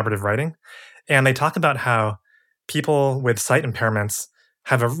issues in collaborative writing. And they talk about how people with sight impairments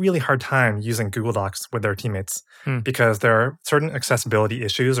have a really hard time using Google Docs with their teammates because there are certain accessibility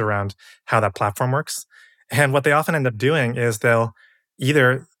issues around how that platform works. And what they often end up doing is they'll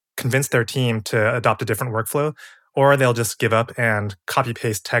either convince their team to adopt a different workflow, or they'll just give up and copy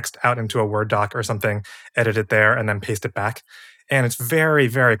paste text out into a Word doc or something, edit it there, and then paste it back. And it's very,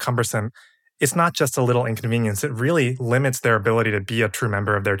 very cumbersome. It's not just a little inconvenience. It really limits their ability to be a true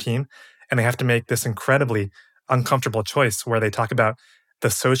member of their team. And they have to make this incredibly uncomfortable choice where they talk about the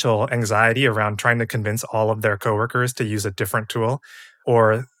social anxiety around trying to convince all of their coworkers to use a different tool,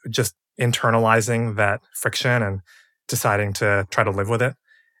 or just internalizing that friction and deciding to try to live with it.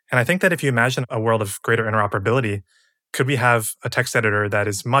 And I think that if you imagine a world of greater interoperability, could we have a text editor that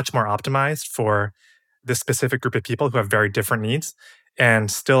is much more optimized for this specific group of people who have very different needs and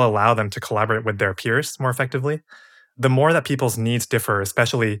still allow them to collaborate with their peers more effectively? the more that people's needs differ,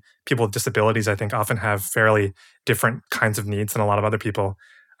 especially people with disabilities, I think often have fairly different kinds of needs than a lot of other people.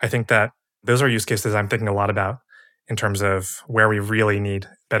 I think that those are use cases I'm thinking a lot about in terms of where we really need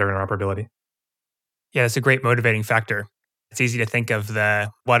better interoperability. Yeah, it's a great motivating factor. It's easy to think of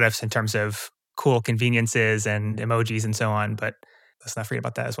the what ifs in terms of cool conveniences and emojis and so on, but let's not forget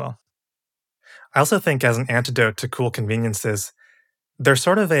about that as well. I also think as an antidote to cool conveniences, there's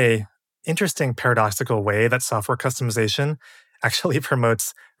sort of a interesting paradoxical way that software customization actually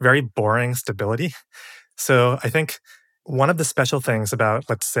promotes very boring stability. So I think one of the special things about,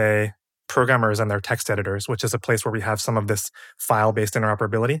 let's say, programmers and their text editors, which is a place where we have some of this file-based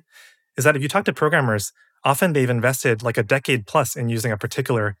interoperability, is that if you talk to programmers, often they've invested like a decade plus in using a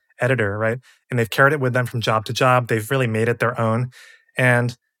particular editor, right? And they've carried it with them from job to job. They've really made it their own.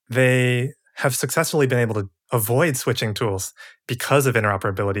 And they have successfully been able to avoid switching tools because of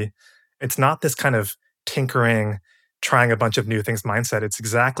interoperability. It's not this kind of tinkering, trying a bunch of new things mindset. It's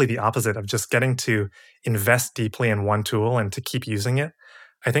exactly the opposite of just getting to invest deeply in one tool and to keep using it.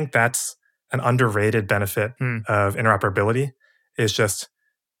 I think that's an underrated benefit of interoperability, is just,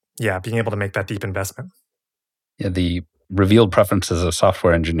 being able to make that deep investment. Yeah, the revealed preferences of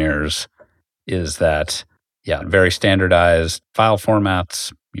software engineers is that, very standardized file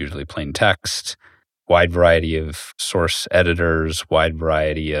formats, usually plain text, wide variety of source editors, wide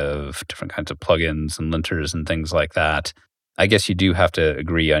variety of different kinds of plugins and linters and things like that. I guess you do have to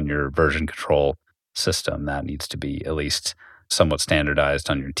agree on your version control system. That needs to be at least somewhat standardized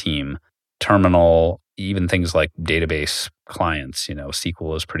on your team. Terminal, even things like database clients,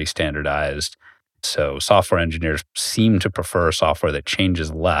 SQL is pretty standardized. So software engineers seem to prefer software that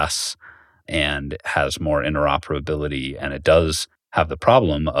changes less and has more interoperability. And it does have the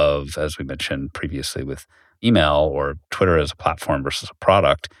problem of, as we mentioned previously with email or Twitter as a platform versus a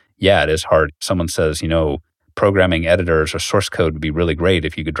product, it is hard. Someone says, programming editors or source code would be really great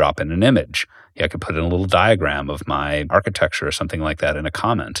if you could drop in an image. I could put in a little diagram of my architecture or something like that in a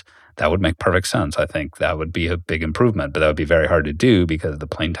comment. That would make perfect sense. I think that would be a big improvement, but that would be very hard to do because the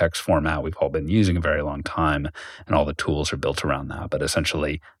plain text format we've all been using a very long time and all the tools are built around that. But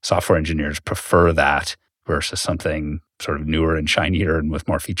essentially, software engineers prefer that versus something sort of newer and shinier and with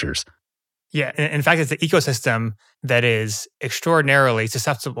more features. Yeah, in fact, it's the ecosystem that is extraordinarily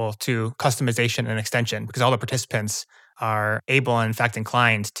susceptible to customization and extension because all the participants are able and in fact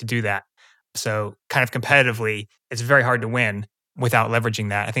inclined to do that. So kind of competitively, it's very hard to win without leveraging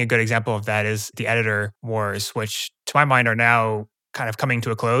that. I think a good example of that is the editor wars, which to my mind are now kind of coming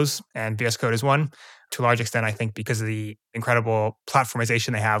to a close, and VS Code is one. To a large extent, I think because of the incredible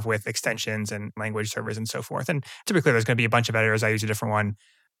platformization they have with extensions and language servers and so forth. And typically there's going to be a bunch of editors. I use a different one,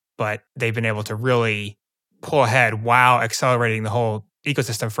 but they've been able to really pull ahead while accelerating the whole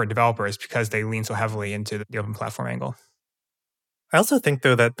ecosystem for developers because they lean so heavily into the open platform angle. I also think,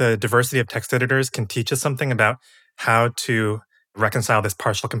 though, that the diversity of text editors can teach us something about how to reconcile this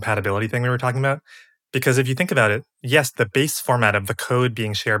partial compatibility thing we were talking about. Because if you think about it, yes, the base format of the code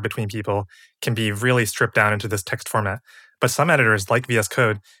being shared between people can be really stripped down into this text format. But some editors, like VS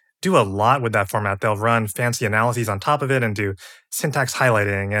Code, do a lot with that format. They'll run fancy analyses on top of it and do syntax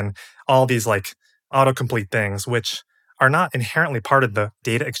highlighting and all these like autocomplete things, which are not inherently part of the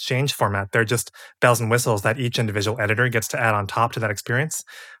data exchange format. They're just bells and whistles that each individual editor gets to add on top to that experience.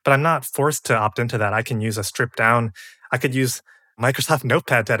 But I'm not forced to opt into that. I can use a stripped down. I could use Microsoft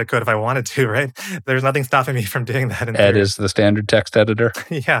Notepad to edit code if I wanted to, right? There's nothing stopping me from doing that. Ed is the standard text editor.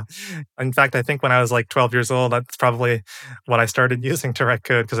 Yeah. In fact, I think when I was like 12 years old, that's probably what I started using to write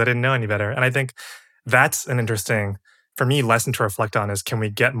code because I didn't know any better. And I think that's an interesting, for me, lesson to reflect on is, can we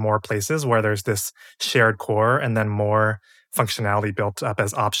get more places where there's this shared core and then more functionality built up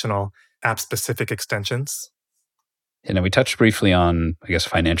as optional app-specific extensions? We touched briefly on, I guess,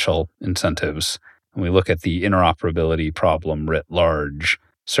 financial incentives. When we look at the interoperability problem writ large,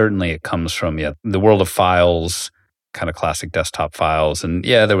 certainly it comes from the world of files, kind of classic desktop files. And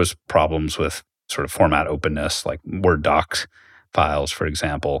there was problems with sort of format openness, like Word docs files, for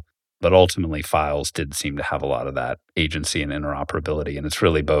example. But ultimately, files did seem to have a lot of that agency and interoperability. And it's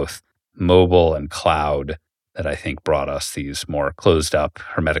really both mobile and cloud that I think brought us these more closed up,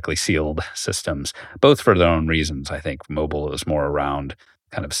 hermetically sealed systems, both for their own reasons. I think mobile is more around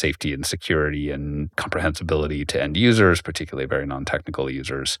kind of safety and security and comprehensibility to end users, particularly very non-technical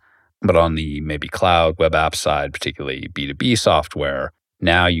users. But on the maybe cloud web app side, particularly B2B software,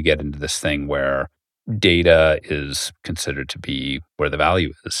 now you get into this thing where data is considered to be where the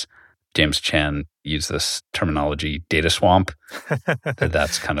value is. James Chan used this terminology, data swamp.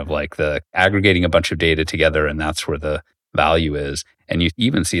 That's kind of like the aggregating a bunch of data together, and that's where the value is. And you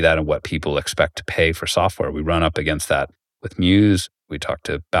even see that in what people expect to pay for software. We run up against that with Muse. We talked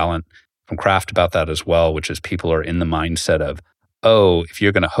to Balint from Craft about that as well, which is people are in the mindset of, oh, if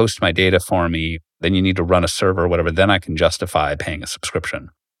you're going to host my data for me, then you need to run a server or whatever, then I can justify paying a subscription.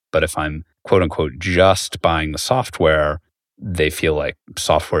 But if I'm quote unquote just buying the software, they feel like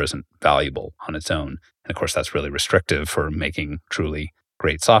software isn't valuable on its own. And of course, that's really restrictive for making truly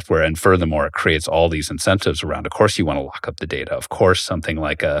great software. And furthermore, it creates all these incentives around, of course, you want to lock up the data. Of course, something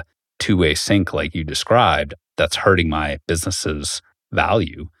like a two-way sync like you described, that's hurting my business's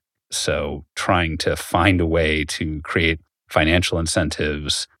value. So trying to find a way to create financial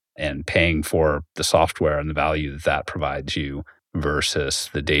incentives and paying for the software and the value that that provides you versus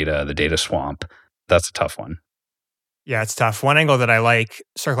the data swamp, that's a tough one. Yeah, it's tough. One angle that I like,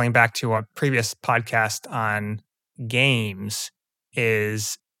 circling back to a previous podcast on games,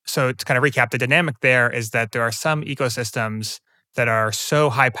 is, so to kind of recap, the dynamic there is that there are some ecosystems that are so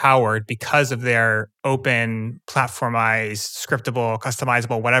high powered because of their open, platformized, scriptable,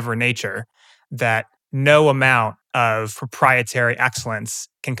 customizable, whatever nature, that no amount of proprietary excellence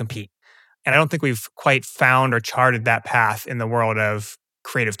can compete. And I don't think we've quite found or charted that path in the world of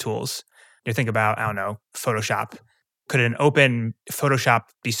creative tools. You think about, I don't know, Photoshop. Could an open Photoshop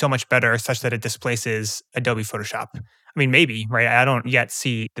be so much better such that it displaces Adobe Photoshop? I mean, maybe, right? I don't yet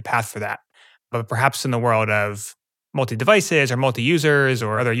see the path for that. But perhaps in the world of multi-devices or multi-users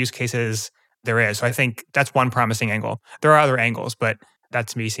or other use cases, there is. So I think that's one promising angle. There are other angles, but that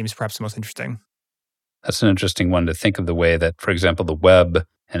to me seems perhaps the most interesting. That's an interesting one to think of, the way that, for example, the web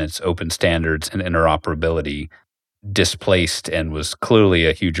and its open standards and interoperability displaced and was clearly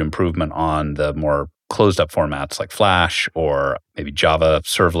a huge improvement on the more closed up formats like Flash or maybe Java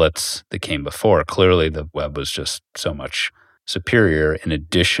servlets that came before. Clearly, the web was just so much superior in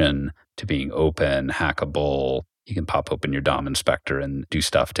addition to being open, hackable. You can pop open your DOM inspector and do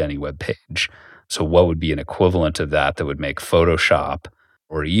stuff to any web page. So what would be an equivalent of that would make Photoshop,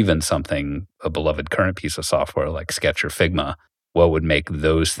 or even something, a beloved current piece of software like Sketch or Figma, what would make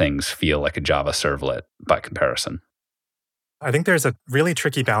those things feel like a Java servlet by comparison? I think there's a really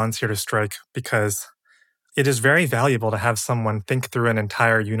tricky balance here to strike, because it is very valuable to have someone think through an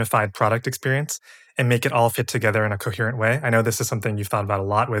entire unified product experience and make it all fit together in a coherent way. I know this is something you've thought about a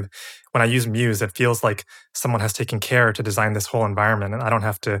lot with. When I use Muse, it feels like someone has taken care to design this whole environment, and I don't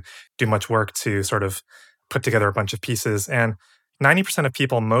have to do much work to sort of put together a bunch of pieces. And 90% of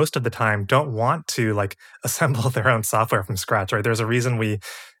people most of the time don't want to assemble their own software from scratch, right? There's a reason we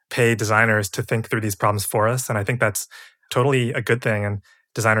pay designers to think through these problems for us. And I think that's totally a good thing. And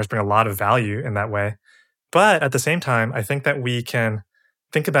designers bring a lot of value in that way. But at the same time, I think that we can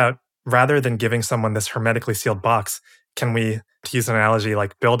think about, rather than giving someone this hermetically sealed box, can we, to use an analogy,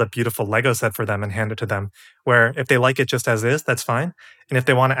 build a beautiful Lego set for them and hand it to them, where if they like it just as is, that's fine. And if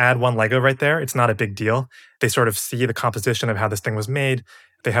they want to add one Lego right there, it's not a big deal. They sort of see the composition of how this thing was made.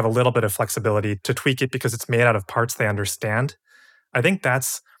 They have a little bit of flexibility to tweak it because it's made out of parts they understand. I think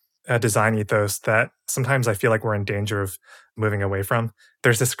that's a design ethos that sometimes I feel like we're in danger of moving away from.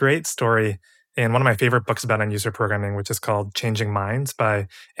 There's this great story in one of my favorite books about end-user programming, which is called Changing Minds by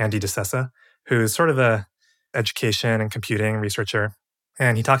Andy DeSessa, who's sort of a education and computing researcher.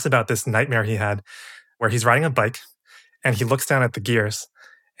 And he talks about this nightmare he had where he's riding a bike and he looks down at the gears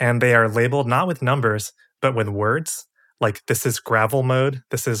and they are labeled not with numbers, but with words. Like, this is gravel mode.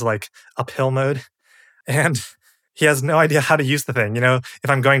 This is uphill mode. And he has no idea how to use the thing. If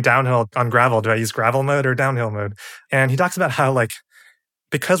I'm going downhill on gravel, do I use gravel mode or downhill mode? And he talks about how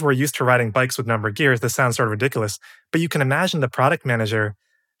because we're used to riding bikes with numbered gears, this sounds sort of ridiculous, but you can imagine the product manager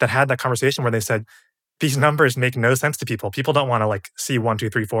that had that conversation where they said, these numbers make no sense to people. People don't want to see 1, 2,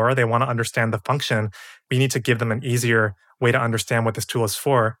 3, 4. They want to understand the function. We need to give them an easier way to understand what this tool is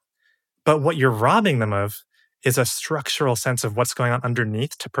for. But what you're robbing them of is a structural sense of what's going on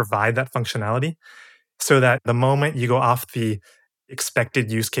underneath to provide that functionality, so that the moment you go off the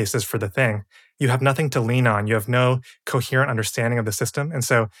expected use cases for the thing, you have nothing to lean on. You have no coherent understanding of the system. And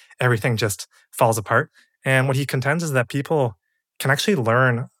so everything just falls apart. And what he contends is that people can actually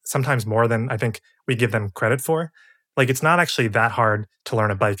learn sometimes more than I think we give them credit for. It's not actually that hard to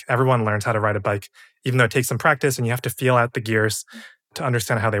learn a bike. Everyone learns how to ride a bike, even though it takes some practice and you have to feel out the gears to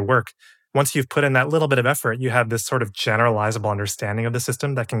understand how they work. Once you've put in that little bit of effort, you have this sort of generalizable understanding of the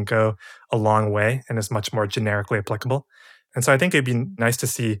system that can go a long way and is much more generically applicable. And so I think it'd be nice to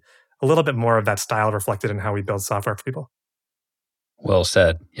see a little bit more of that style reflected in how we build software for people. Well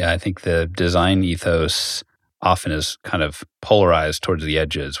said. Yeah, I think the design ethos often is kind of polarized towards the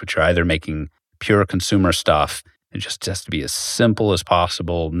edges, which are either making pure consumer stuff. It just has to be as simple as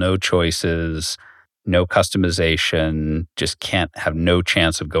possible, no choices, no customization, just can't have no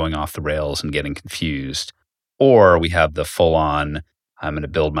chance of going off the rails and getting confused. Or we have the full on, I'm going to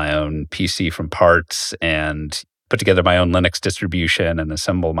build my own PC from parts and put together my own Linux distribution and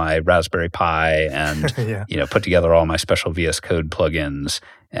assemble my Raspberry Pi and Yeah. put together all my special VS Code plugins.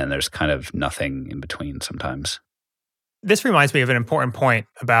 And there's kind of nothing in between sometimes. This reminds me of an important point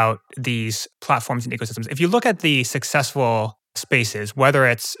about these platforms and ecosystems. If you look at the successful spaces, whether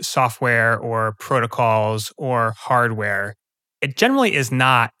it's software or protocols or hardware, it generally is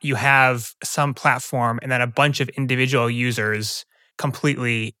not you have some platform and then a bunch of individual users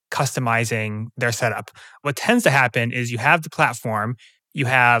completely customizing their setup. What tends to happen is you have the platform, you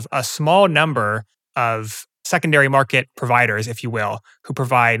have a small number of secondary market providers, if you will, who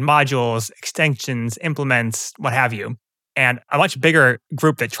provide modules, extensions, implements, what have you. And a much bigger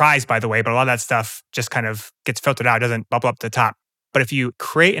group that tries, by the way, but a lot of that stuff just kind of gets filtered out, doesn't bubble up to the top. But if you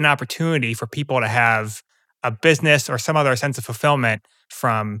create an opportunity for people to have a business or some other sense of fulfillment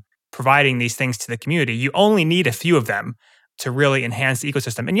from providing these things to the community, you only need a few of them to really enhance the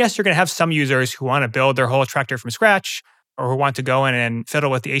ecosystem. And yes, you're going to have some users who want to build their whole attractor from scratch or who want to go in and fiddle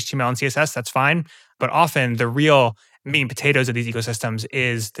with the HTML and CSS, that's fine. But often the real meat and potatoes of these ecosystems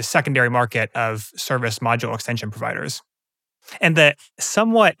is the secondary market of service module extension providers. And the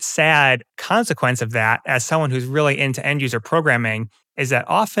somewhat sad consequence of that, as someone who's really into end user programming, is that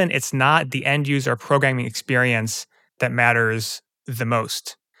often it's not the end user programming experience that matters the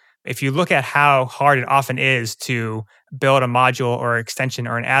most. If you look at how hard it often is to build a module or extension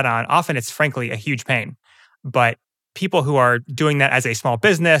or an add-on, often it's frankly a huge pain. But people who are doing that as a small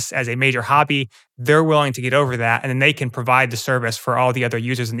business, as a major hobby, they're willing to get over that, and then they can provide the service for all the other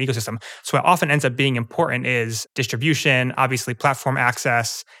users in the ecosystem. So what often ends up being important is distribution, obviously platform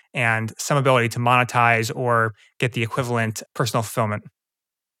access, and some ability to monetize or get the equivalent personal fulfillment.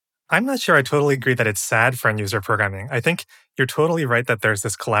 I'm not sure I totally agree that it's sad for end user programming. I think you're totally right that there's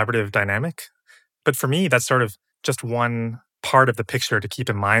this collaborative dynamic. But for me, that's sort of just one part of the picture to keep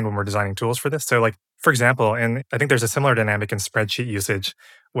in mind when we're designing tools for this. So like, for example, and I think there's a similar dynamic in spreadsheet usage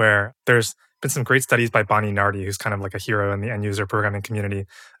where there's been some great studies by Bonnie Nardi, who's kind of like a hero in the end user programming community,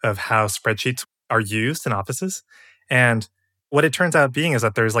 of how spreadsheets are used in offices. And what it turns out being is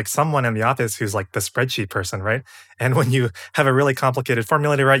that there's like someone in the office who's like the spreadsheet person, right? And when you have a really complicated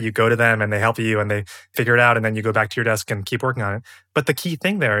formula to write, you go to them and they help you and they figure it out, and then you go back to your desk and keep working on it. But the key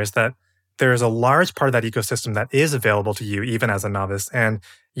thing there is that there's a large part of that ecosystem that is available to you even as a novice. And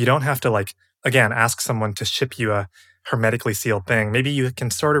you don't have to like, again, ask someone to ship you a hermetically sealed thing. Maybe you can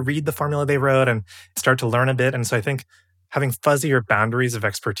sort of read the formula they wrote and start to learn a bit. And so I think having fuzzier boundaries of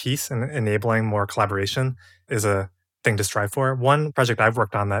expertise and enabling more collaboration is a thing to strive for. One project I've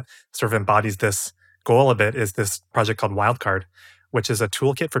worked on that sort of embodies this goal a bit is this project called Wildcard, which is a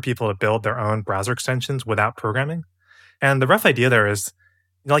toolkit for people to build their own browser extensions without programming. And the rough idea there is,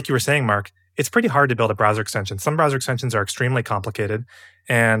 like you were saying, Mark, it's pretty hard to build a browser extension. Some browser extensions are extremely complicated.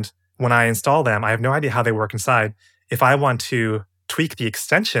 And when I install them, I have no idea how they work inside. If I want to tweak the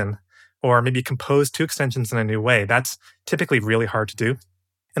extension or maybe compose two extensions in a new way, that's typically really hard to do.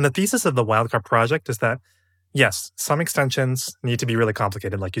 And the thesis of the Wildcard project is that, yes, some extensions need to be really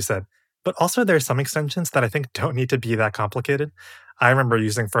complicated, like you said, but also there are some extensions that I think don't need to be that complicated. I remember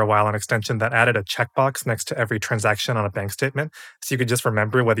using for a while an extension that added a checkbox next to every transaction on a bank statement, so you could just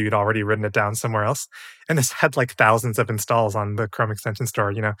remember whether you'd already written it down somewhere else. And this had like thousands of installs on the Chrome extension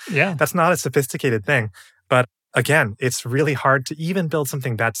store. Yeah. That's not a sophisticated thing. But again, it's really hard to even build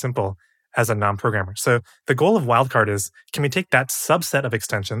something that simple as a non-programmer. So the goal of Wildcard is, can we take that subset of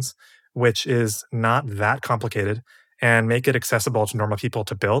extensions, which is not that complicated, and make it accessible to normal people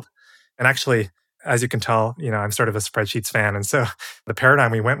to build? And actually, as you can tell, I'm sort of a spreadsheets fan. And so the paradigm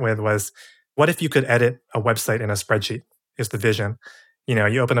we went with was, what if you could edit a website in a spreadsheet is the vision.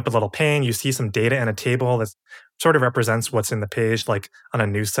 You open up a little pane, you see some data in a table that sort of represents what's in the page. Like on a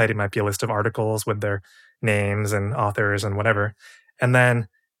news site, it might be a list of articles with their names and authors and whatever. And then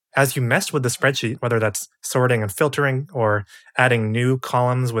as you mess with the spreadsheet, whether that's sorting and filtering or adding new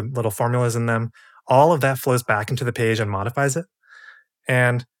columns with little formulas in them, all of that flows back into the page and modifies it.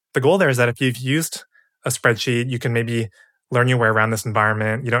 And the goal there is that if you've used a spreadsheet, you can maybe learn your way around this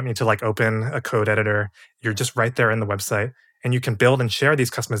environment. You don't need to like open a code editor. You're just right there in the website, and you can build and share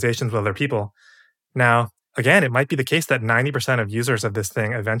these customizations with other people. Now, again, it might be the case that 90% of users of this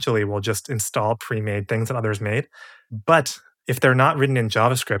thing eventually will just install pre-made things that others made. But if they're not written in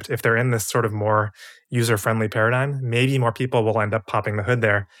JavaScript, if they're in this sort of more user-friendly paradigm, maybe more people will end up popping the hood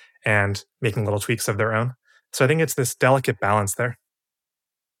there and making little tweaks of their own. So I think it's this delicate balance there.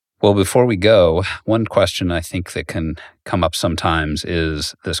 Well, before we go, one question I think that can come up sometimes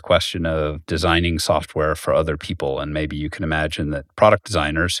is this question of designing software for other people. And maybe you can imagine that product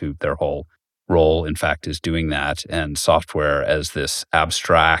designers, who their whole role, in fact, is doing that, and software as this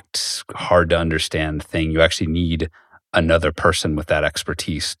abstract, hard to understand thing, you actually need another person with that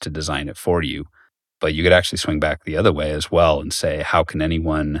expertise to design it for you. But you could actually swing back the other way as well and say, how can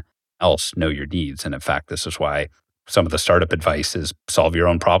anyone else know your needs? And in fact, this is why some of the startup advice is solve your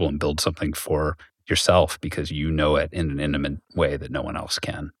own problem, build something for yourself because you know it in an intimate way that no one else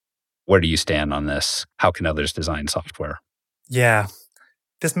can. Where do you stand on this? How can others design software? Yeah,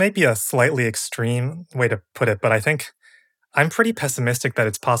 this may be a slightly extreme way to put it, but I think I'm pretty pessimistic that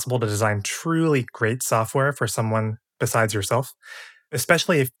it's possible to design truly great software for someone besides yourself,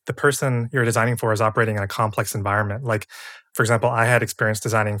 especially if the person you're designing for is operating in a complex environment. Like, for example, I had experience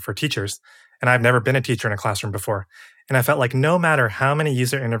designing for teachers, and I've never been a teacher in a classroom before. And I felt like no matter how many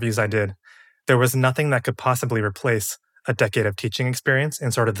user interviews I did, there was nothing that could possibly replace a decade of teaching experience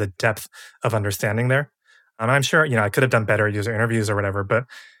and sort of the depth of understanding there. And I'm sure, I could have done better user interviews or whatever, but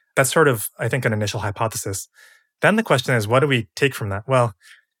that's sort of, I think, an initial hypothesis. Then the question is, what do we take from that? Well,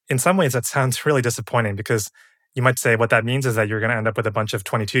 in some ways, that sounds really disappointing because you might say what that means is that you're going to end up with a bunch of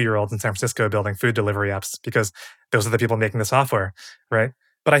 22-year-olds in San Francisco building food delivery apps because those are the people making the software, right?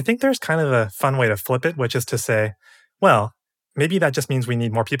 But I think there's kind of a fun way to flip it, which is to say, well, maybe that just means we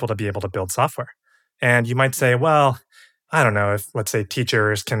need more people to be able to build software. And you might say, well, I don't know if, let's say,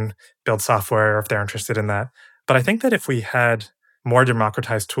 teachers can build software or if they're interested in that. But I think that if we had more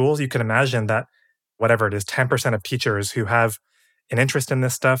democratized tools, you can imagine that whatever it is, 10% of teachers who have an interest in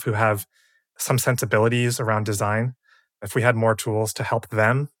this stuff, who have some sensibilities around design, if we had more tools to help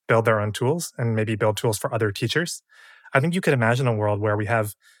them build their own tools and maybe build tools for other teachers, I think you could imagine a world where we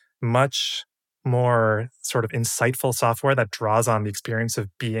have much more sort of insightful software that draws on the experience of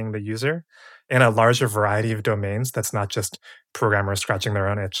being the user in a larger variety of domains that's not just programmers scratching their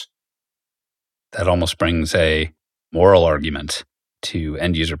own itch. That almost brings a moral argument to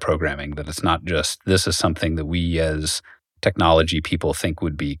end user programming, that it's not just this is something that we as technology people think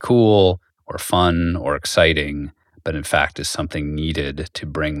would be cool or fun or exciting, but in fact is something needed to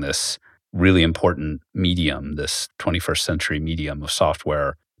bring this really important medium, this 21st century medium of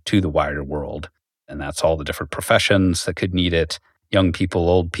software to the wider world. And that's all the different professions that could need it, young people,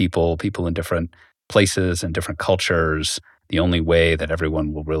 old people, people in different places and different cultures. The only way that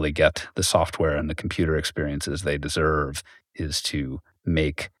everyone will really get the software and the computer experiences they deserve is to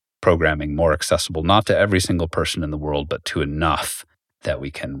make programming more accessible, not to every single person in the world, but to enough that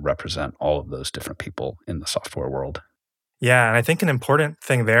we can represent all of those different people in the software world. Yeah, and I think an important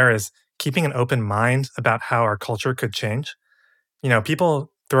thing there is keeping an open mind about how our culture could change.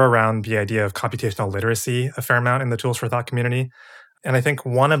 People throw around the idea of computational literacy a fair amount in the Tools for Thought community. And I think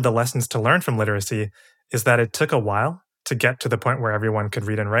one of the lessons to learn from literacy is that it took a while to get to the point where everyone could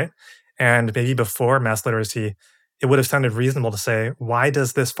read and write. And maybe before mass literacy, it would have sounded reasonable to say, why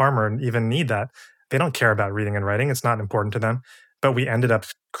does this farmer even need that? They don't care about reading and writing. It's not important to them. But we ended up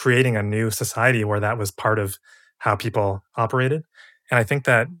creating a new society where that was part of how people operated. And I think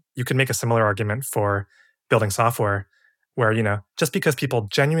that you can make a similar argument for building software where, just because people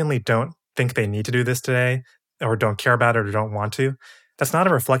genuinely don't think they need to do this today or don't care about it or don't want to, that's not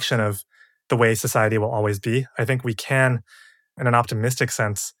a reflection of the way society will always be. I think we can, in an optimistic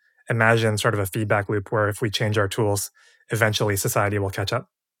sense, imagine sort of a feedback loop where if we change our tools, eventually society will catch up.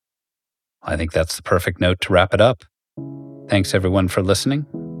 I think that's the perfect note to wrap it up. Thanks everyone for listening.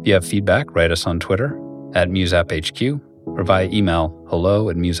 If you have feedback, write us on Twitter @MuseAppHQ or via email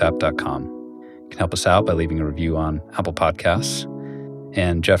hello@museapp.com. You can help us out by leaving a review on Apple Podcasts.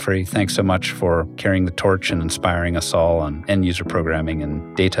 And Jeffrey, thanks so much for carrying the torch and inspiring us all on end user programming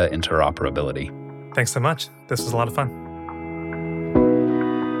and data interoperability. Thanks so much. This was a lot of fun.